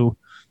Americans who,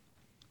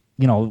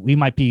 we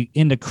might be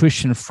in the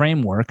Christian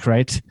framework,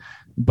 right?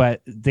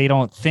 But they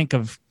don't think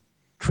of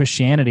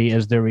Christianity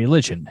as their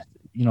religion.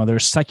 They're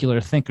secular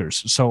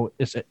thinkers. So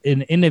it's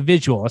an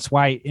individual. That's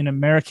why in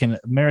American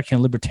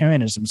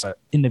libertarianism is an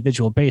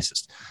individual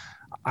basis.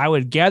 I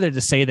would gather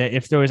to say that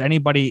if there was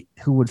anybody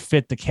who would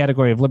fit the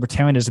category of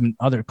libertarianism in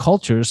other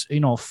cultures,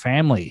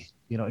 family,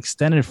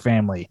 extended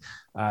family,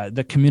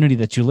 the community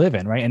that you live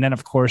in, right? And then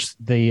of course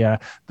the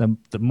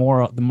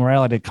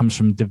morality comes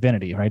from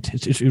divinity, right?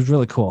 It's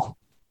really cool.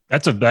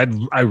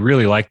 I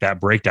really like that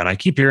breakdown. I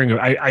keep hearing,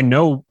 I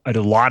know a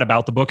lot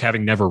about the book,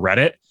 having never read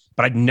it,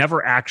 but I'd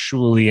never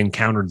actually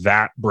encountered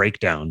that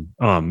breakdown.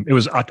 It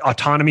was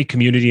autonomy,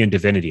 community, and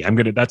divinity.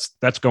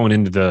 That's going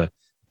into the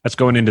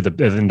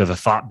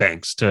thought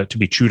banks to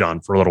be chewed on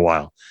for a little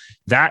while.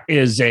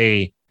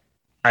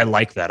 I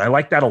like that. I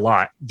like that a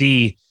lot.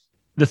 The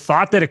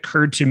thought that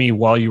occurred to me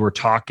while you were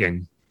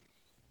talking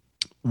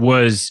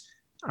was,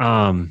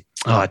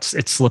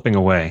 it's slipping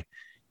away.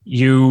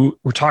 You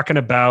were talking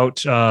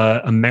about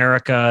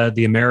America,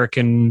 the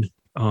American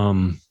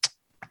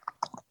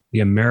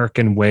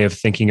way of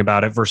thinking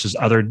about it versus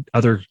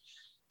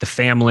the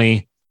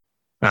family.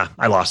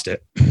 I lost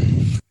it.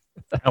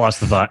 I lost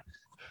the thought.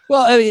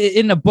 Well,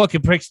 in the book,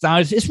 it breaks down.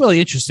 It's really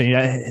interesting.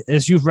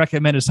 As you've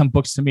recommended some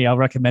books to me, I'll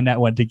recommend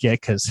that one to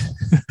get because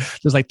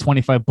there's like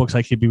 25 books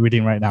I could be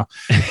reading right now.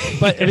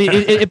 But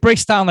it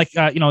breaks down like,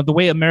 the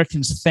way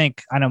Americans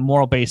think on a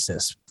moral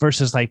basis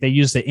versus like they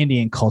use the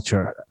Indian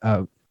culture,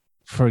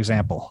 for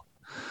example.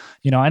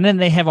 And then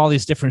they have all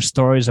these different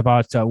stories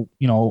about,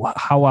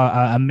 how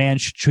a man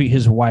should treat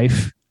his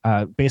wife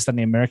based on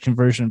the American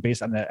version,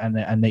 based on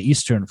the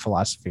Eastern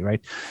philosophy, right?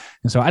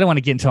 And so I don't want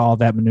to get into all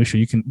that minutia.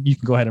 You can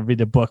go ahead and read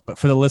the book, but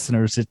for the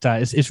listeners,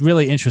 it's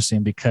really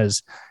interesting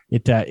because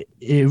it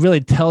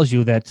really tells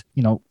you that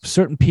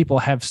certain people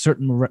have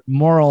certain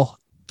moral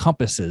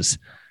compasses,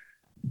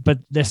 but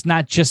that's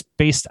not just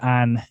based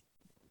on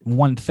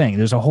one thing.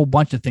 There's a whole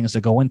bunch of things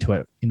that go into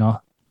it,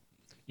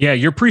 Yeah,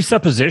 your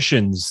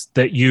presuppositions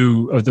that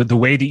the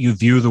way that you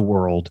view the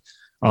world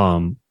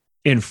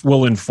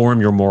will inform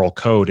your moral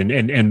code.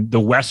 And the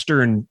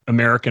Western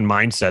American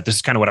mindset, this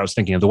is kind of what I was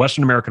thinking of. The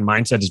Western American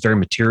mindset is very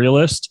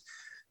materialist.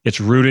 It's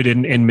rooted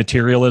in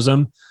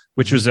materialism,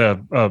 which was a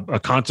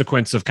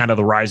consequence of kind of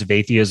the rise of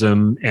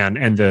atheism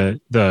and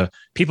the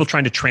people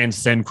trying to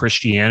transcend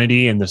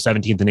Christianity in the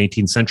 17th and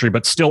 18th century,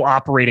 but still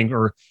operating,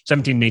 or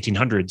 17 and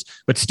 1800s,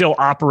 but still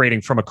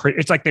operating from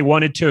it's like they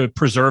wanted to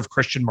preserve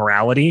Christian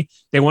morality.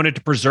 They wanted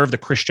to preserve the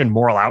Christian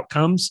moral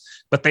outcomes,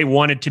 but they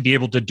wanted to be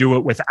able to do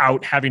it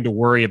without having to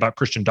worry about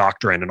Christian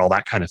doctrine and all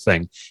that kind of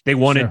thing. They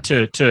wanted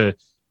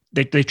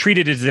they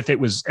treated it as if it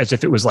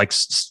was like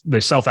the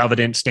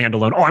self-evident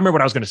standalone. Oh, I remember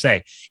what I was going to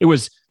say. It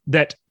was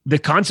that the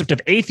concept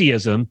of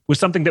atheism was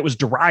something that was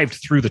derived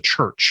through the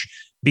church,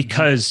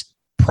 because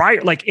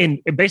prior, like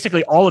in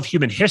basically all of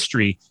human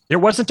history, there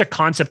wasn't a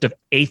concept of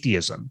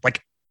atheism.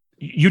 Like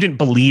you didn't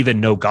believe in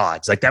no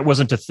gods. Like that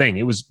wasn't a thing.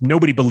 It was,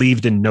 nobody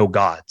believed in no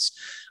gods.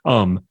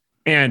 And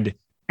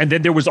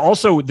then there was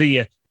also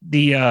the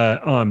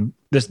the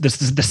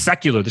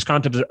secular, this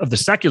concept of the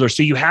secular.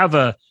 So you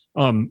have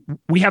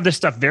we have this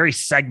stuff very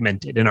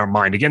segmented in our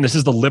mind. Again, this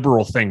is the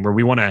liberal thing where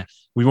we want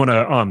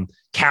to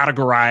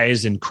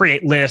categorize and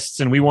create lists,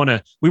 and we want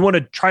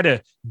to try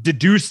to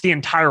deduce the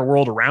entire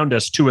world around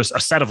us to a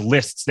set of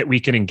lists that we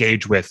can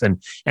engage with,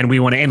 and we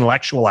want to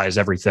intellectualize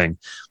everything.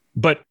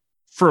 But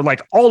for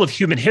like all of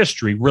human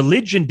history,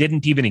 religion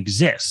didn't even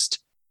exist.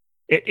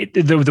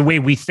 The way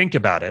we think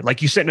about it,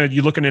 like you said,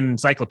 you look in an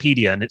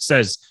encyclopedia and it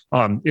says,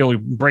 it'll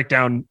break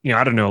down,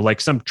 I don't know,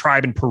 like some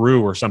tribe in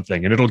Peru or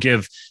something, and it'll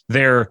give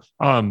their,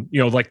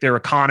 like their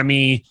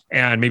economy,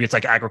 and maybe it's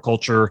like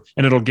agriculture,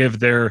 and it'll give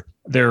their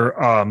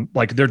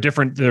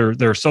different,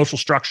 their social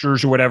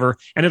structures or whatever.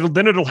 And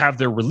it'll have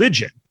their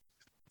religion.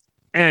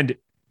 And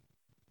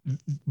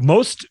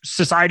most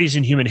societies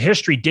in human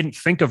history didn't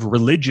think of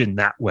religion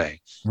that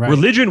way. Right.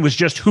 Religion was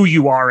just who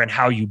you are and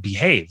how you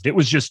behaved. It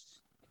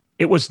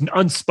was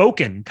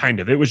unspoken, kind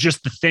of. It was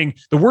just the thing.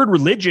 The word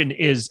religion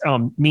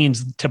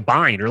means to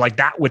bind, or like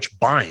that which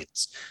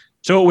binds.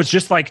 So it was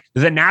just like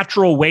the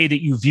natural way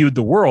that you viewed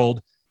the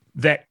world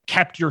that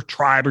kept your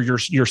tribe or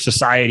your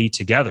society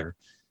together.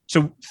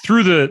 So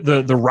through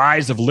the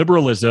rise of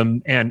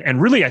liberalism,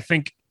 and really, I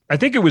think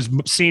it was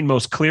seen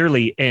most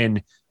clearly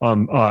in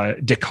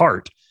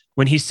Descartes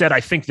when he said, "I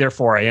think,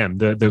 therefore I am."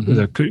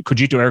 The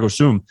cogito ergo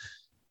sum.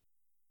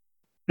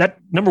 That,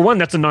 number one,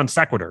 that's a non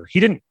sequitur. He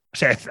didn't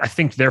say, I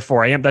think,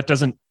 therefore I am. That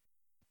doesn't,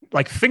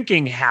 like,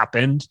 thinking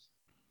happened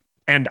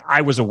and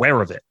I was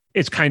aware of it.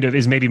 It's kind of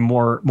is maybe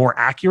more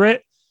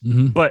accurate.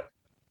 Mm-hmm. But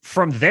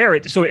from there,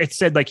 it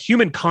said like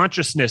human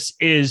consciousness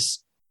is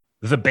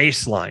the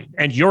baseline,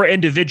 and your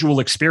individual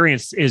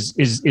experience is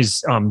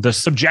the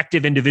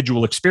subjective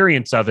individual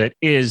experience of it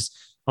is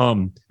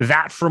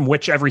that from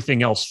which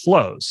everything else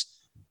flows.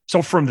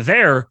 So from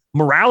there,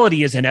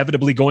 morality is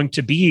inevitably going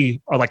to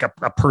be like a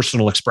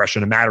personal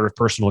expression, a matter of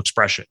personal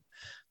expression.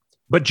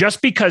 But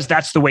just because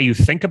that's the way you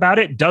think about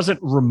it doesn't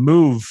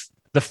remove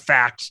the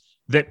fact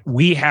that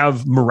we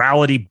have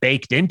morality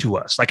baked into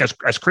us. Like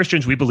as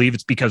Christians, we believe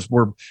it's because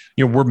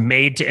we're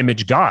made to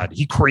image God.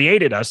 He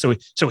created us.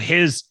 So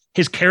his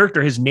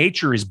character, his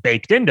nature is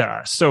baked into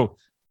us. So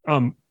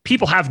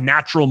people have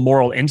natural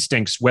moral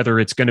instincts, whether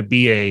it's going to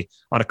be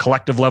on a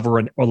collective level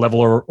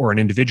or an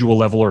individual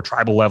level or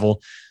tribal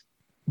level.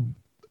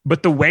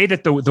 But the way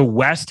that the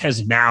West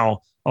has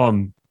now,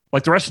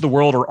 like the rest of the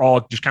world are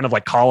all just kind of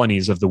like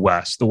colonies of the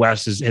West. The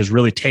West has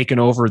really taken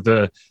over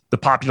the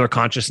popular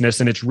consciousness,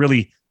 and it's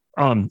really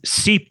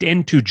seeped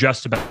into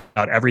just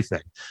about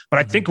everything. But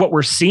I think what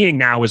we're seeing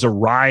now is a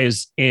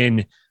rise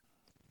in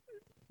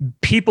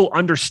people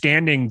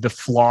understanding the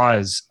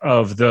flaws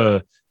of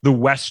the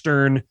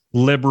Western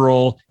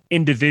liberal,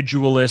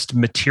 individualist,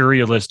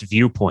 materialist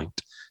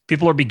viewpoint.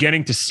 People are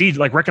beginning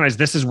to recognize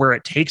this is where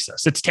it takes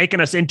us. It's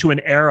taken us into an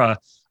era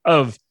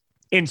of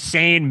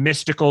insane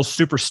mystical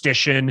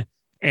superstition,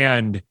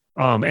 and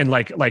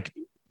like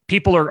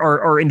people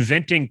are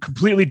inventing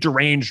completely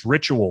deranged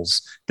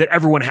rituals that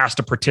everyone has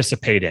to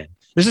participate in.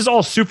 This is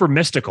all super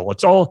mystical.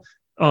 It's all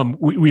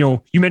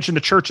you mentioned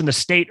the church and the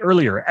state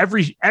earlier.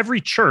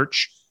 Every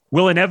church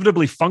will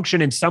inevitably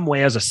function in some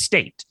way as a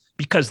state,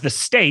 because the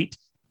state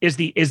is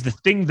the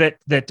thing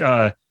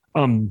that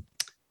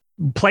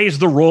plays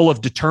the role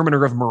of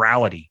determiner of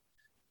morality.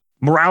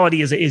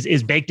 Morality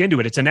is baked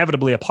into it. It's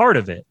inevitably a part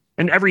of it.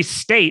 And every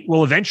state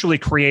will eventually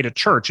create a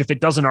church if it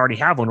doesn't already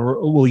have one, or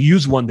will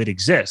use one that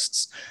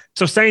exists.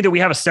 So saying that we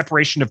have a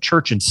separation of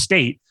church and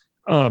state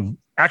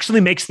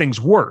actually makes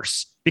things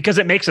worse, because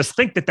it makes us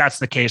think that that's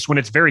the case when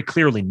it's very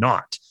clearly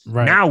not.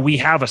 Right. Now we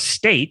have a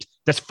state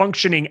that's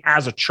functioning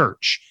as a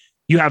church.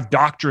 You have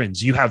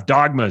doctrines, you have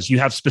dogmas, you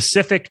have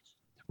specific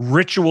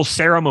ritual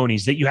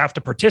ceremonies that you have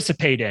to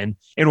participate in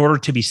order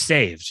to be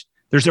saved.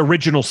 There's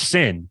original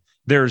sin.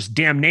 There's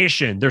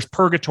damnation, there's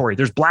purgatory,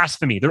 there's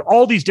blasphemy. There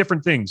all these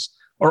different things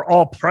are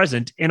all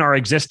present in our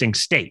existing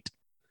state,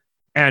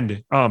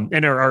 and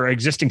in our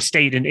existing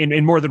state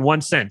in more than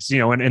one sense,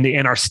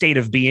 in our state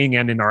of being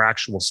and in our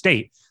actual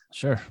state.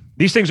 Sure.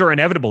 These things are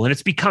inevitable, and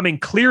it's becoming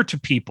clear to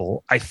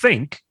people, I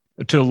think,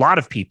 to a lot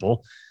of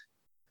people,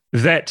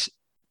 that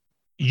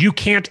you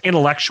can't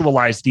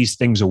intellectualize these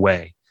things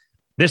away.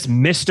 This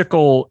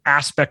mystical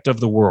aspect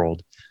of the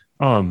world,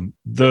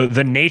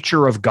 the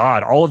nature of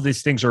God, all of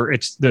these things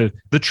it's the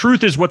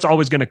truth is what's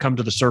always going to come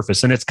to the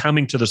surface, and it's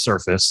coming to the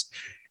surface.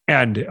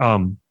 And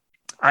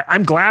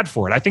I'm glad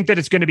for it. I think that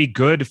it's going to be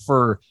good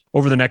for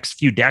over the next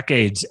few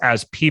decades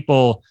as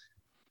people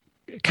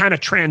kind of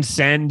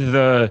transcend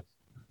the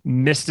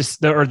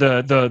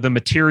the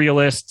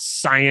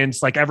materialist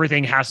science. Like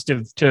everything has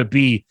to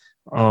be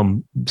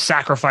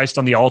sacrificed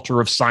on the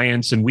altar of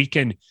science, and we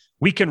can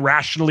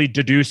rationally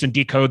deduce and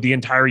decode the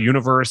entire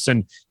universe,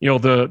 and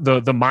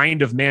the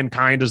mind of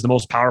mankind is the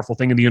most powerful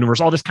thing in the universe.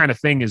 All this kind of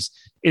thing is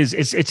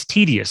it's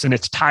tedious and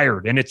it's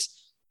tired, and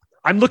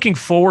I'm looking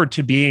forward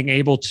to being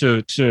able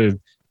to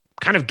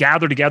kind of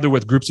gather together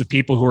with groups of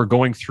people who are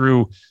going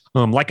through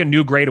like a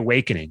new great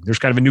awakening. There's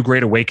kind of a new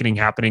great awakening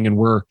happening, and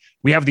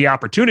we have the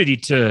opportunity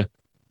to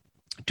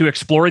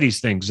explore these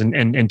things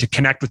and to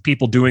connect with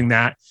people doing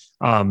that.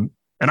 And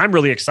I'm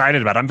really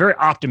excited about it. I'm very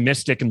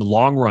optimistic in the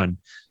long run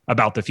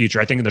about the future.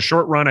 I think in the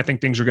short run, I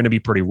think things are going to be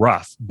pretty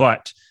rough,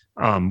 but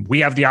we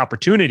have the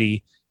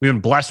opportunity. We've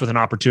been blessed with an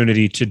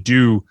opportunity to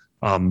do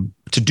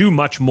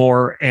much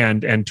more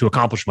and to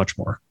accomplish much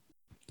more.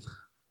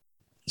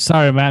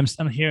 Sorry, man.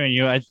 I'm hearing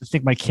you. I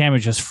think my camera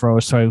just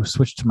froze, so I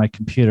switched to my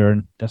computer,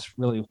 and that's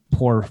really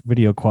poor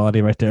video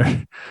quality right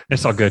there.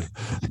 It's all good.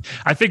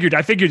 I figured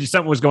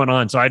something was going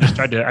on, so I just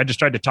tried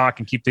to talk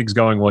and keep things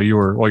going while you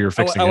were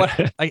fixing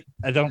it.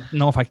 I don't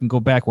know if I can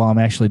go back while I'm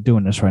actually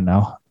doing this right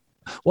now.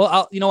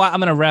 Well, you know what? I'm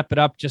going to wrap it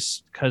up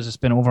just because it's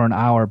been over an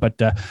hour. But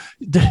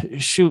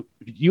shoot,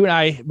 you and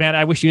I, man,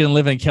 I wish you didn't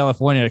live in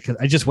California, because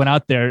I just went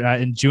out there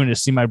in June to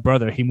see my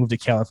brother. He moved to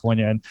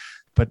California,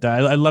 but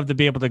I'd love to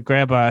be able to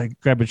grab a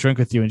drink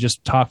with you and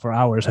just talk for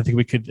hours. I think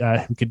we could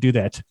do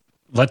that.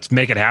 Let's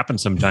make it happen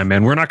sometime,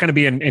 man. We're not going to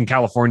be in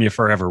California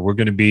forever. We're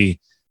going to be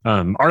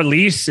our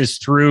lease is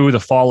through the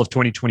fall of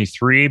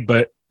 2023,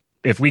 but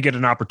if we get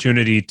an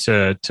opportunity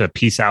to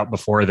peace out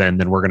before then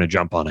we're going to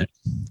jump on it.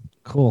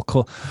 Cool.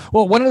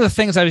 Well, one of the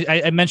things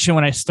I mentioned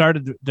when I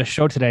started the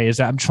show today is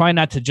that I'm trying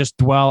not to just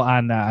dwell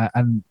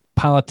on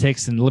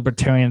politics and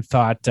libertarian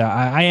thought.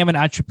 I am an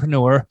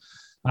entrepreneur.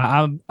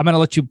 I'm going to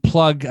let you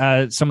plug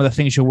some of the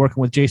things you're working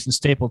with Jason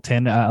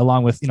Stapleton,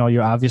 along with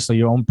your obviously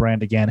your own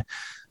brand again.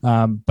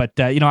 But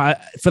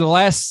for the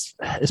last,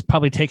 it's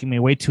probably taken me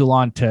way too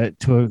long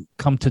to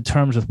come to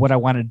terms with what I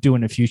want to do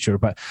in the future.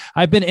 But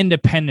I've been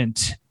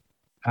independent.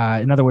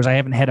 In other words, I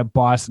haven't had a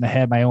boss, and I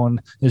had my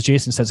own, as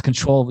Jason says,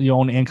 control your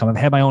own income. I've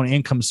had my own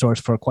income source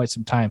for quite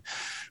some time,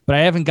 but I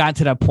haven't gotten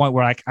to that point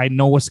where I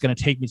know what's going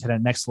to take me to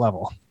that next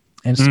level.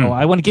 And so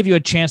I want to give you a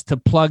chance to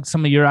plug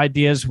some of your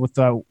ideas with,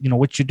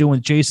 what you're doing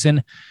with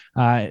Jason.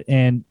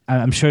 And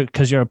I'm sure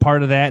because you're a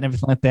part of that and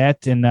everything like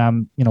that.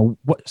 And,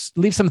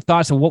 leave some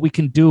thoughts on what we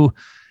can do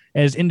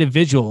as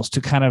individuals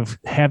to kind of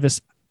have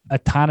this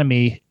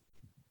autonomy,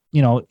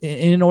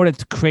 in order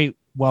to create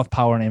wealth,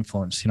 power, and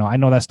influence. I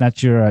know that's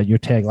not your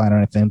tagline or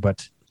anything,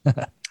 but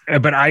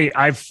but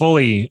I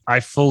fully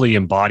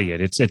embody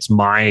it. It's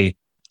my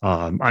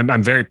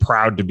I'm very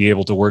proud to be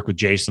able to work with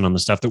Jason on the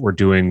stuff that we're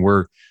doing.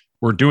 We're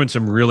doing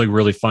some really,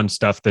 really fun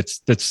stuff. That's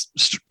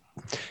the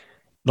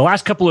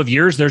last couple of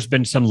years. There's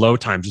been some low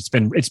times.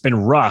 It's been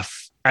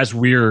rough as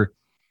we're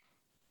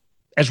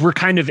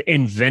kind of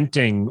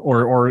inventing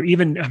or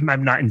even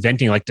I'm not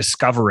inventing, like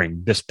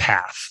discovering this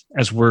path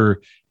as we're.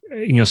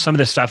 Some of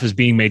this stuff is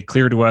being made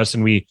clear to us,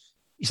 and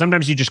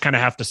sometimes you just kind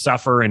of have to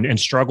suffer and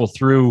struggle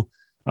through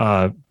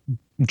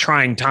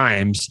trying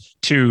times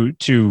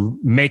to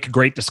make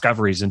great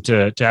discoveries and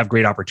to have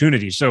great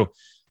opportunities. So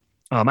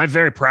I'm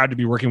very proud to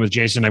be working with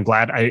Jason. I'm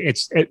glad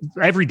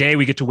every day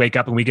we get to wake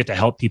up and we get to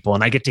help people,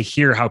 and I get to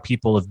hear how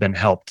people have been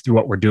helped through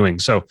what we're doing.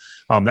 So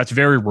that's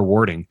very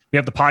rewarding. We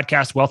have the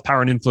podcast Wealth,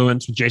 Power, and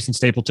Influence with Jason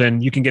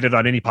Stapleton. You can get it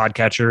on any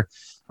podcatcher.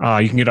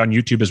 You can get it on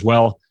YouTube as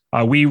well.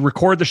 We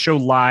record the show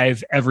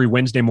live every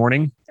Wednesday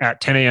morning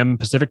at 10 a.m.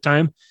 Pacific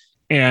time,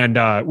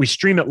 and we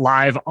stream it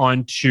live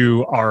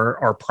onto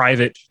our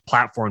private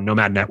platform,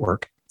 Nomad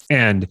Network.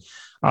 And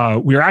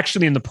we're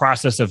actually in the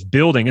process of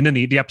building, and then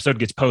the episode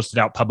gets posted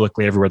out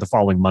publicly everywhere the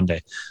following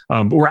Monday.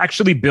 But we're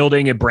actually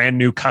building a brand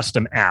new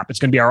custom app. It's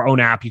going to be our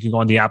own app. You can go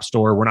on the App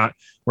Store. We're not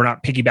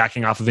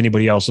piggybacking off of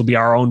anybody else. It'll be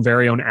our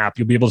very own app.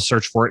 You'll be able to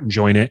search for it and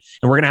join it.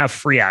 And we're going to have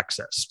free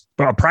access.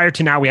 But prior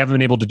to now, we haven't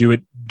been able to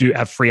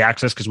have free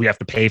access because we have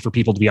to pay for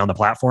people to be on the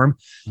platform.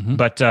 Mm-hmm.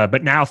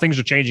 But now things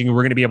are changing, and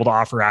we're going to be able to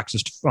offer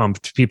access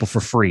to people for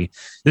free.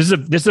 This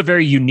is a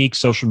very unique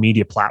social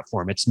media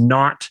platform. It's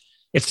not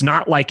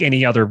like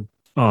any other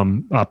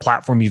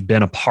platform you've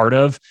been a part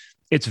of.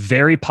 It's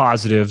very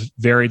positive.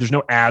 There's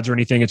no ads or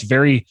anything. It's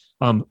very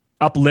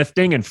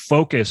uplifting and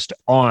focused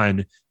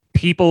on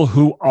people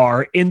who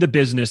are in the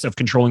business of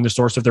controlling the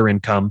source of their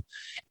income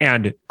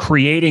and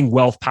creating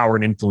wealth, power,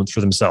 and influence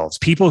for themselves.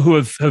 People who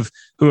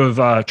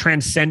have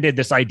transcended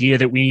this idea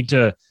that we need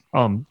to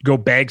go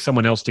beg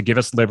someone else to give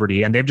us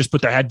liberty, and they've just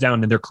put their head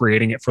down and they're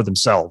creating it for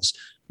themselves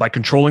by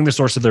controlling the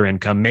source of their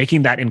income,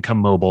 making that income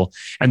mobile,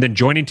 and then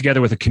joining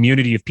together with a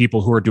community of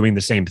people who are doing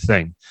the same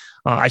thing.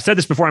 I said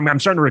this before. I'm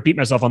starting to repeat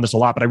myself on this a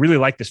lot, but I really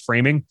like this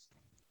framing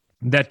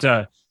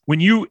that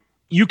when you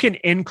can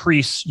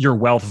increase your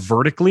wealth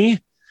vertically,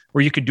 or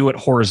you could do it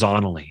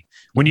horizontally.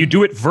 When you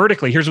do it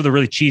vertically, here's where the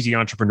really cheesy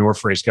entrepreneur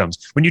phrase comes.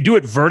 When you do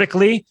it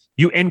vertically,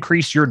 you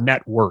increase your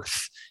net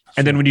worth.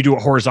 And then when you do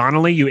it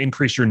horizontally, you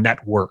increase your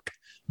net worth.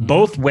 Mm-hmm.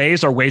 Both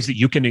ways are ways that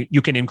you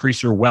can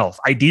increase your wealth.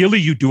 Ideally,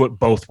 you do it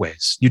both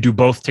ways. You do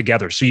both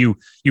together. So you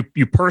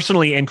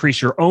personally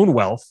increase your own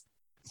wealth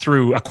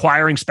through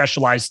acquiring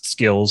specialized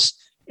skills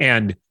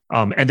and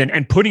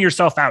putting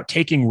yourself out,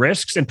 taking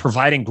risks and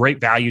providing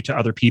great value to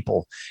other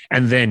people.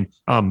 And then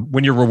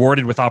when you're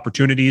rewarded with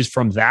opportunities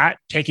from that,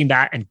 taking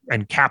that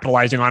and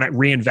capitalizing on it,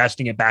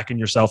 reinvesting it back in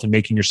yourself and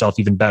making yourself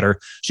even better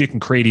so you can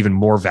create even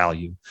more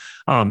value.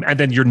 And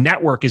then your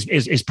network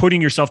is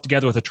putting yourself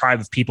together with a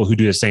tribe of people who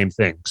do the same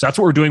thing. So that's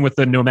what we're doing with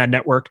the Nomad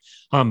Network.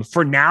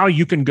 For now,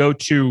 you can go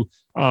to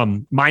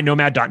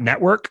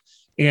mynomad.network,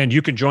 and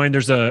you can join.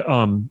 There's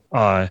a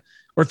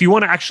or if you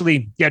want to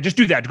actually, just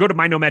do that. Go to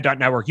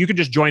mynomad.network. You can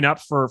just join up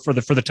for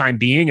the time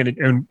being,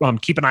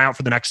 and keep an eye out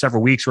for the next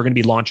several weeks. We're going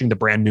to be launching the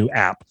brand new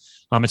app.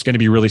 It's going to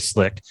be really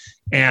slick.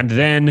 And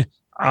then,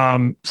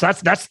 so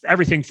that's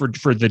everything for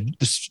the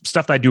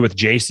stuff that I do with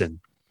Jason.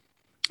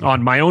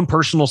 On my own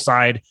personal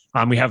side,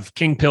 we have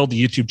King Pilled,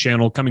 the YouTube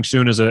channel, coming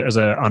soon as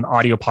an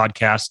audio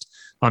podcast.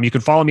 You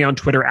can follow me on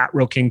Twitter at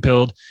Real King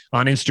Pilled,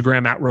 on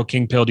Instagram at Real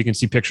King Pilled. You can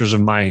see pictures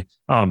of my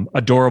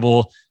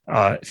adorable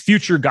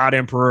future God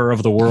Emperor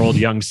of the world,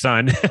 young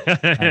son,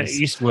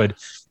 Eastwood.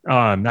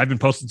 I've been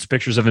posting some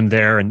pictures of him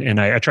there,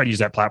 and I try to use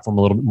that platform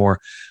a little bit more.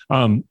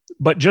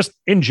 But just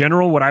in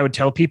general, what I would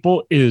tell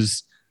people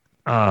is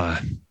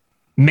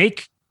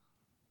make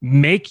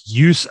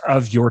use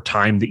of your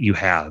time that you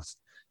have.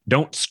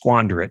 Don't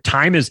squander it.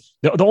 Time is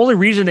the only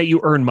reason that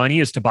you earn money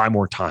is to buy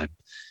more time.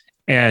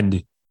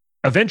 And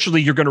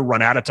eventually you're going to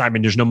run out of time,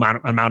 and there's no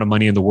amount of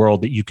money in the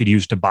world that you could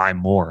use to buy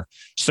more.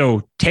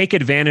 So take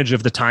advantage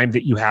of the time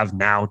that you have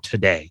now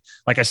today.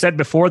 Like I said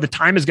before, the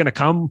time is going to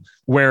come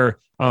where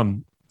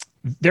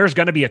there's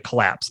going to be a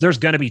collapse. There's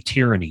going to be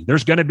tyranny.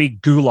 There's going to be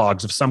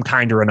gulags of some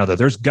kind or another.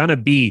 There's going to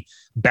be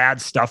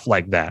bad stuff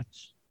like that.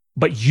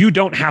 But you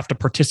don't have to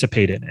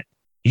participate in it.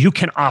 You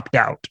can opt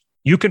out.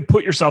 You can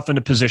put yourself in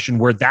a position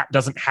where that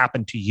doesn't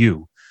happen to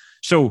you.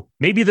 So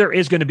maybe there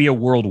is going to be a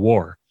world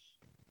war.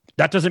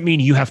 That doesn't mean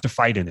you have to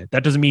fight in it.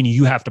 That doesn't mean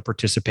you have to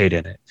participate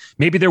in it.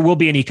 Maybe there will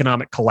be an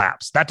economic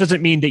collapse. That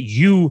doesn't mean that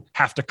you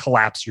have to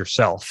collapse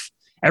yourself.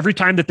 Every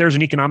time that there's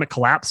an economic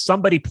collapse,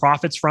 somebody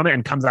profits from it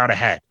and comes out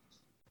ahead.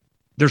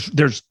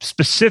 There's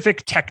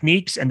specific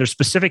techniques and there's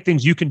specific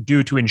things you can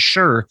do to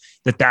ensure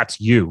that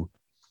that's you.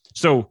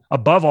 So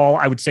above all,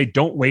 I would say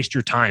don't waste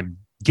your time.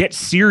 Get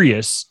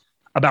serious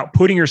about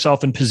putting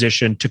yourself in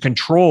position to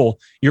control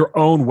your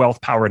own wealth,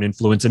 power, and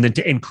influence, and then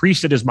to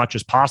increase it as much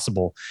as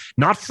possible,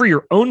 not for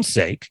your own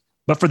sake,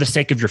 but for the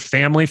sake of your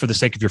family, for the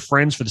sake of your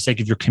friends, for the sake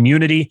of your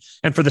community,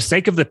 and for the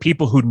sake of the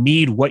people who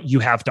need what you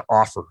have to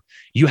offer.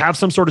 You have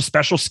some sort of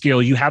special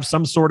skill. You have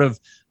some sort of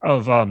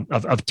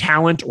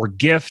talent or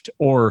gift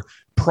or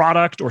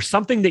product or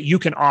something that you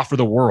can offer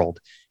the world.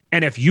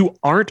 And if you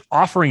aren't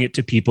offering it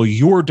to people,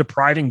 you're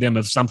depriving them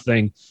of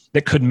something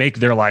that could make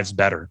their lives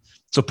better.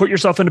 So put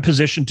yourself in a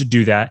position to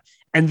do that.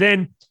 And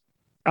then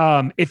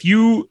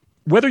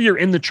whether you're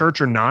in the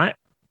church or not,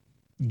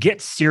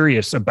 get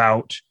serious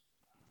about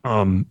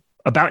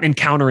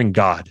encountering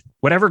God.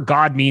 Whatever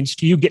God means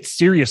to you, get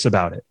serious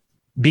about it.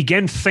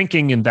 Begin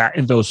thinking in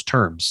those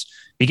terms.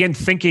 Begin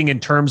thinking in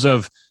terms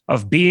of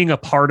being a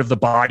part of the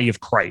body of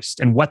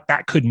Christ and what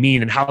that could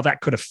mean and how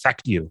that could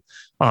affect you,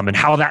 and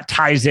how that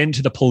ties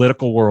into the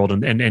political world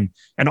and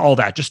all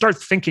that. Just start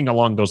thinking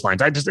along those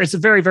lines. It's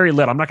very, very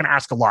little. I'm not going to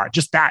ask a lot.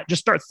 Just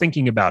start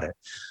thinking about it.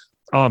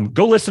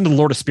 Go listen to the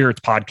Lord of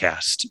Spirits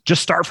podcast.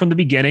 Just start from the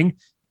beginning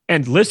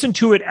and listen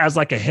to it as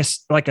like a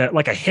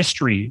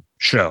history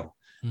show.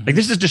 Mm-hmm. Like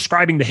this is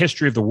describing the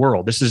history of the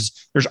world.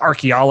 There's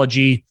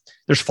archaeology,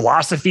 there's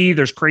philosophy,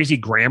 there's crazy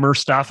grammar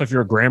stuff. If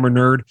you're a grammar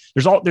nerd,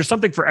 there's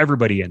something for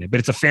everybody in it, but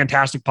it's a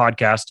fantastic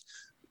podcast.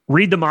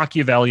 Read The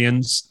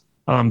Machiavellians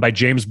by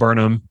James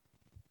Burnham.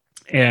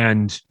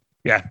 And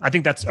yeah, I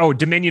think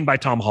Dominion by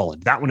Tom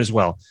Holland. That one as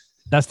well.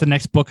 That's the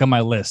next book on my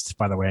list,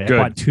 by the way. Good.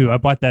 I bought two. I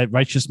bought that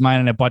Righteous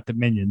Mind and I bought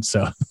Dominion.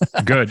 So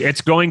good. It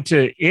is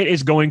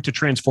going to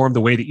transform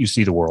the way that you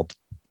see the world.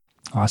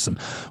 Awesome.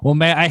 Well,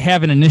 Matt, I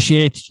have an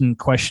initiation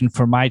question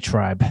for my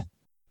tribe.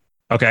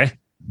 Okay.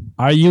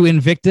 Are you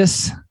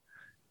Invictus?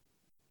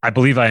 I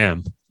believe I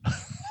am.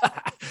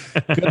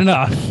 Good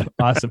enough.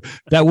 Awesome.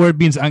 That word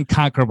means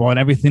unconquerable, and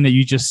everything that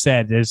you just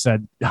said is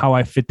how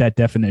I fit that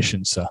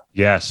definition. So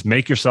yes,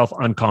 make yourself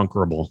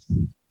unconquerable.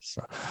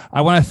 So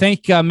I want to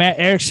thank Matt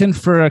Erickson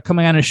for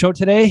coming on the show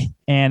today,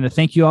 and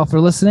thank you all for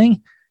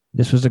listening.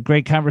 This was a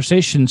great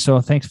conversation.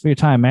 So thanks for your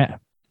time, Matt.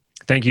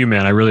 Thank you,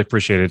 man. I really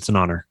appreciate it. It's an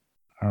honor.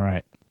 All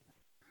right.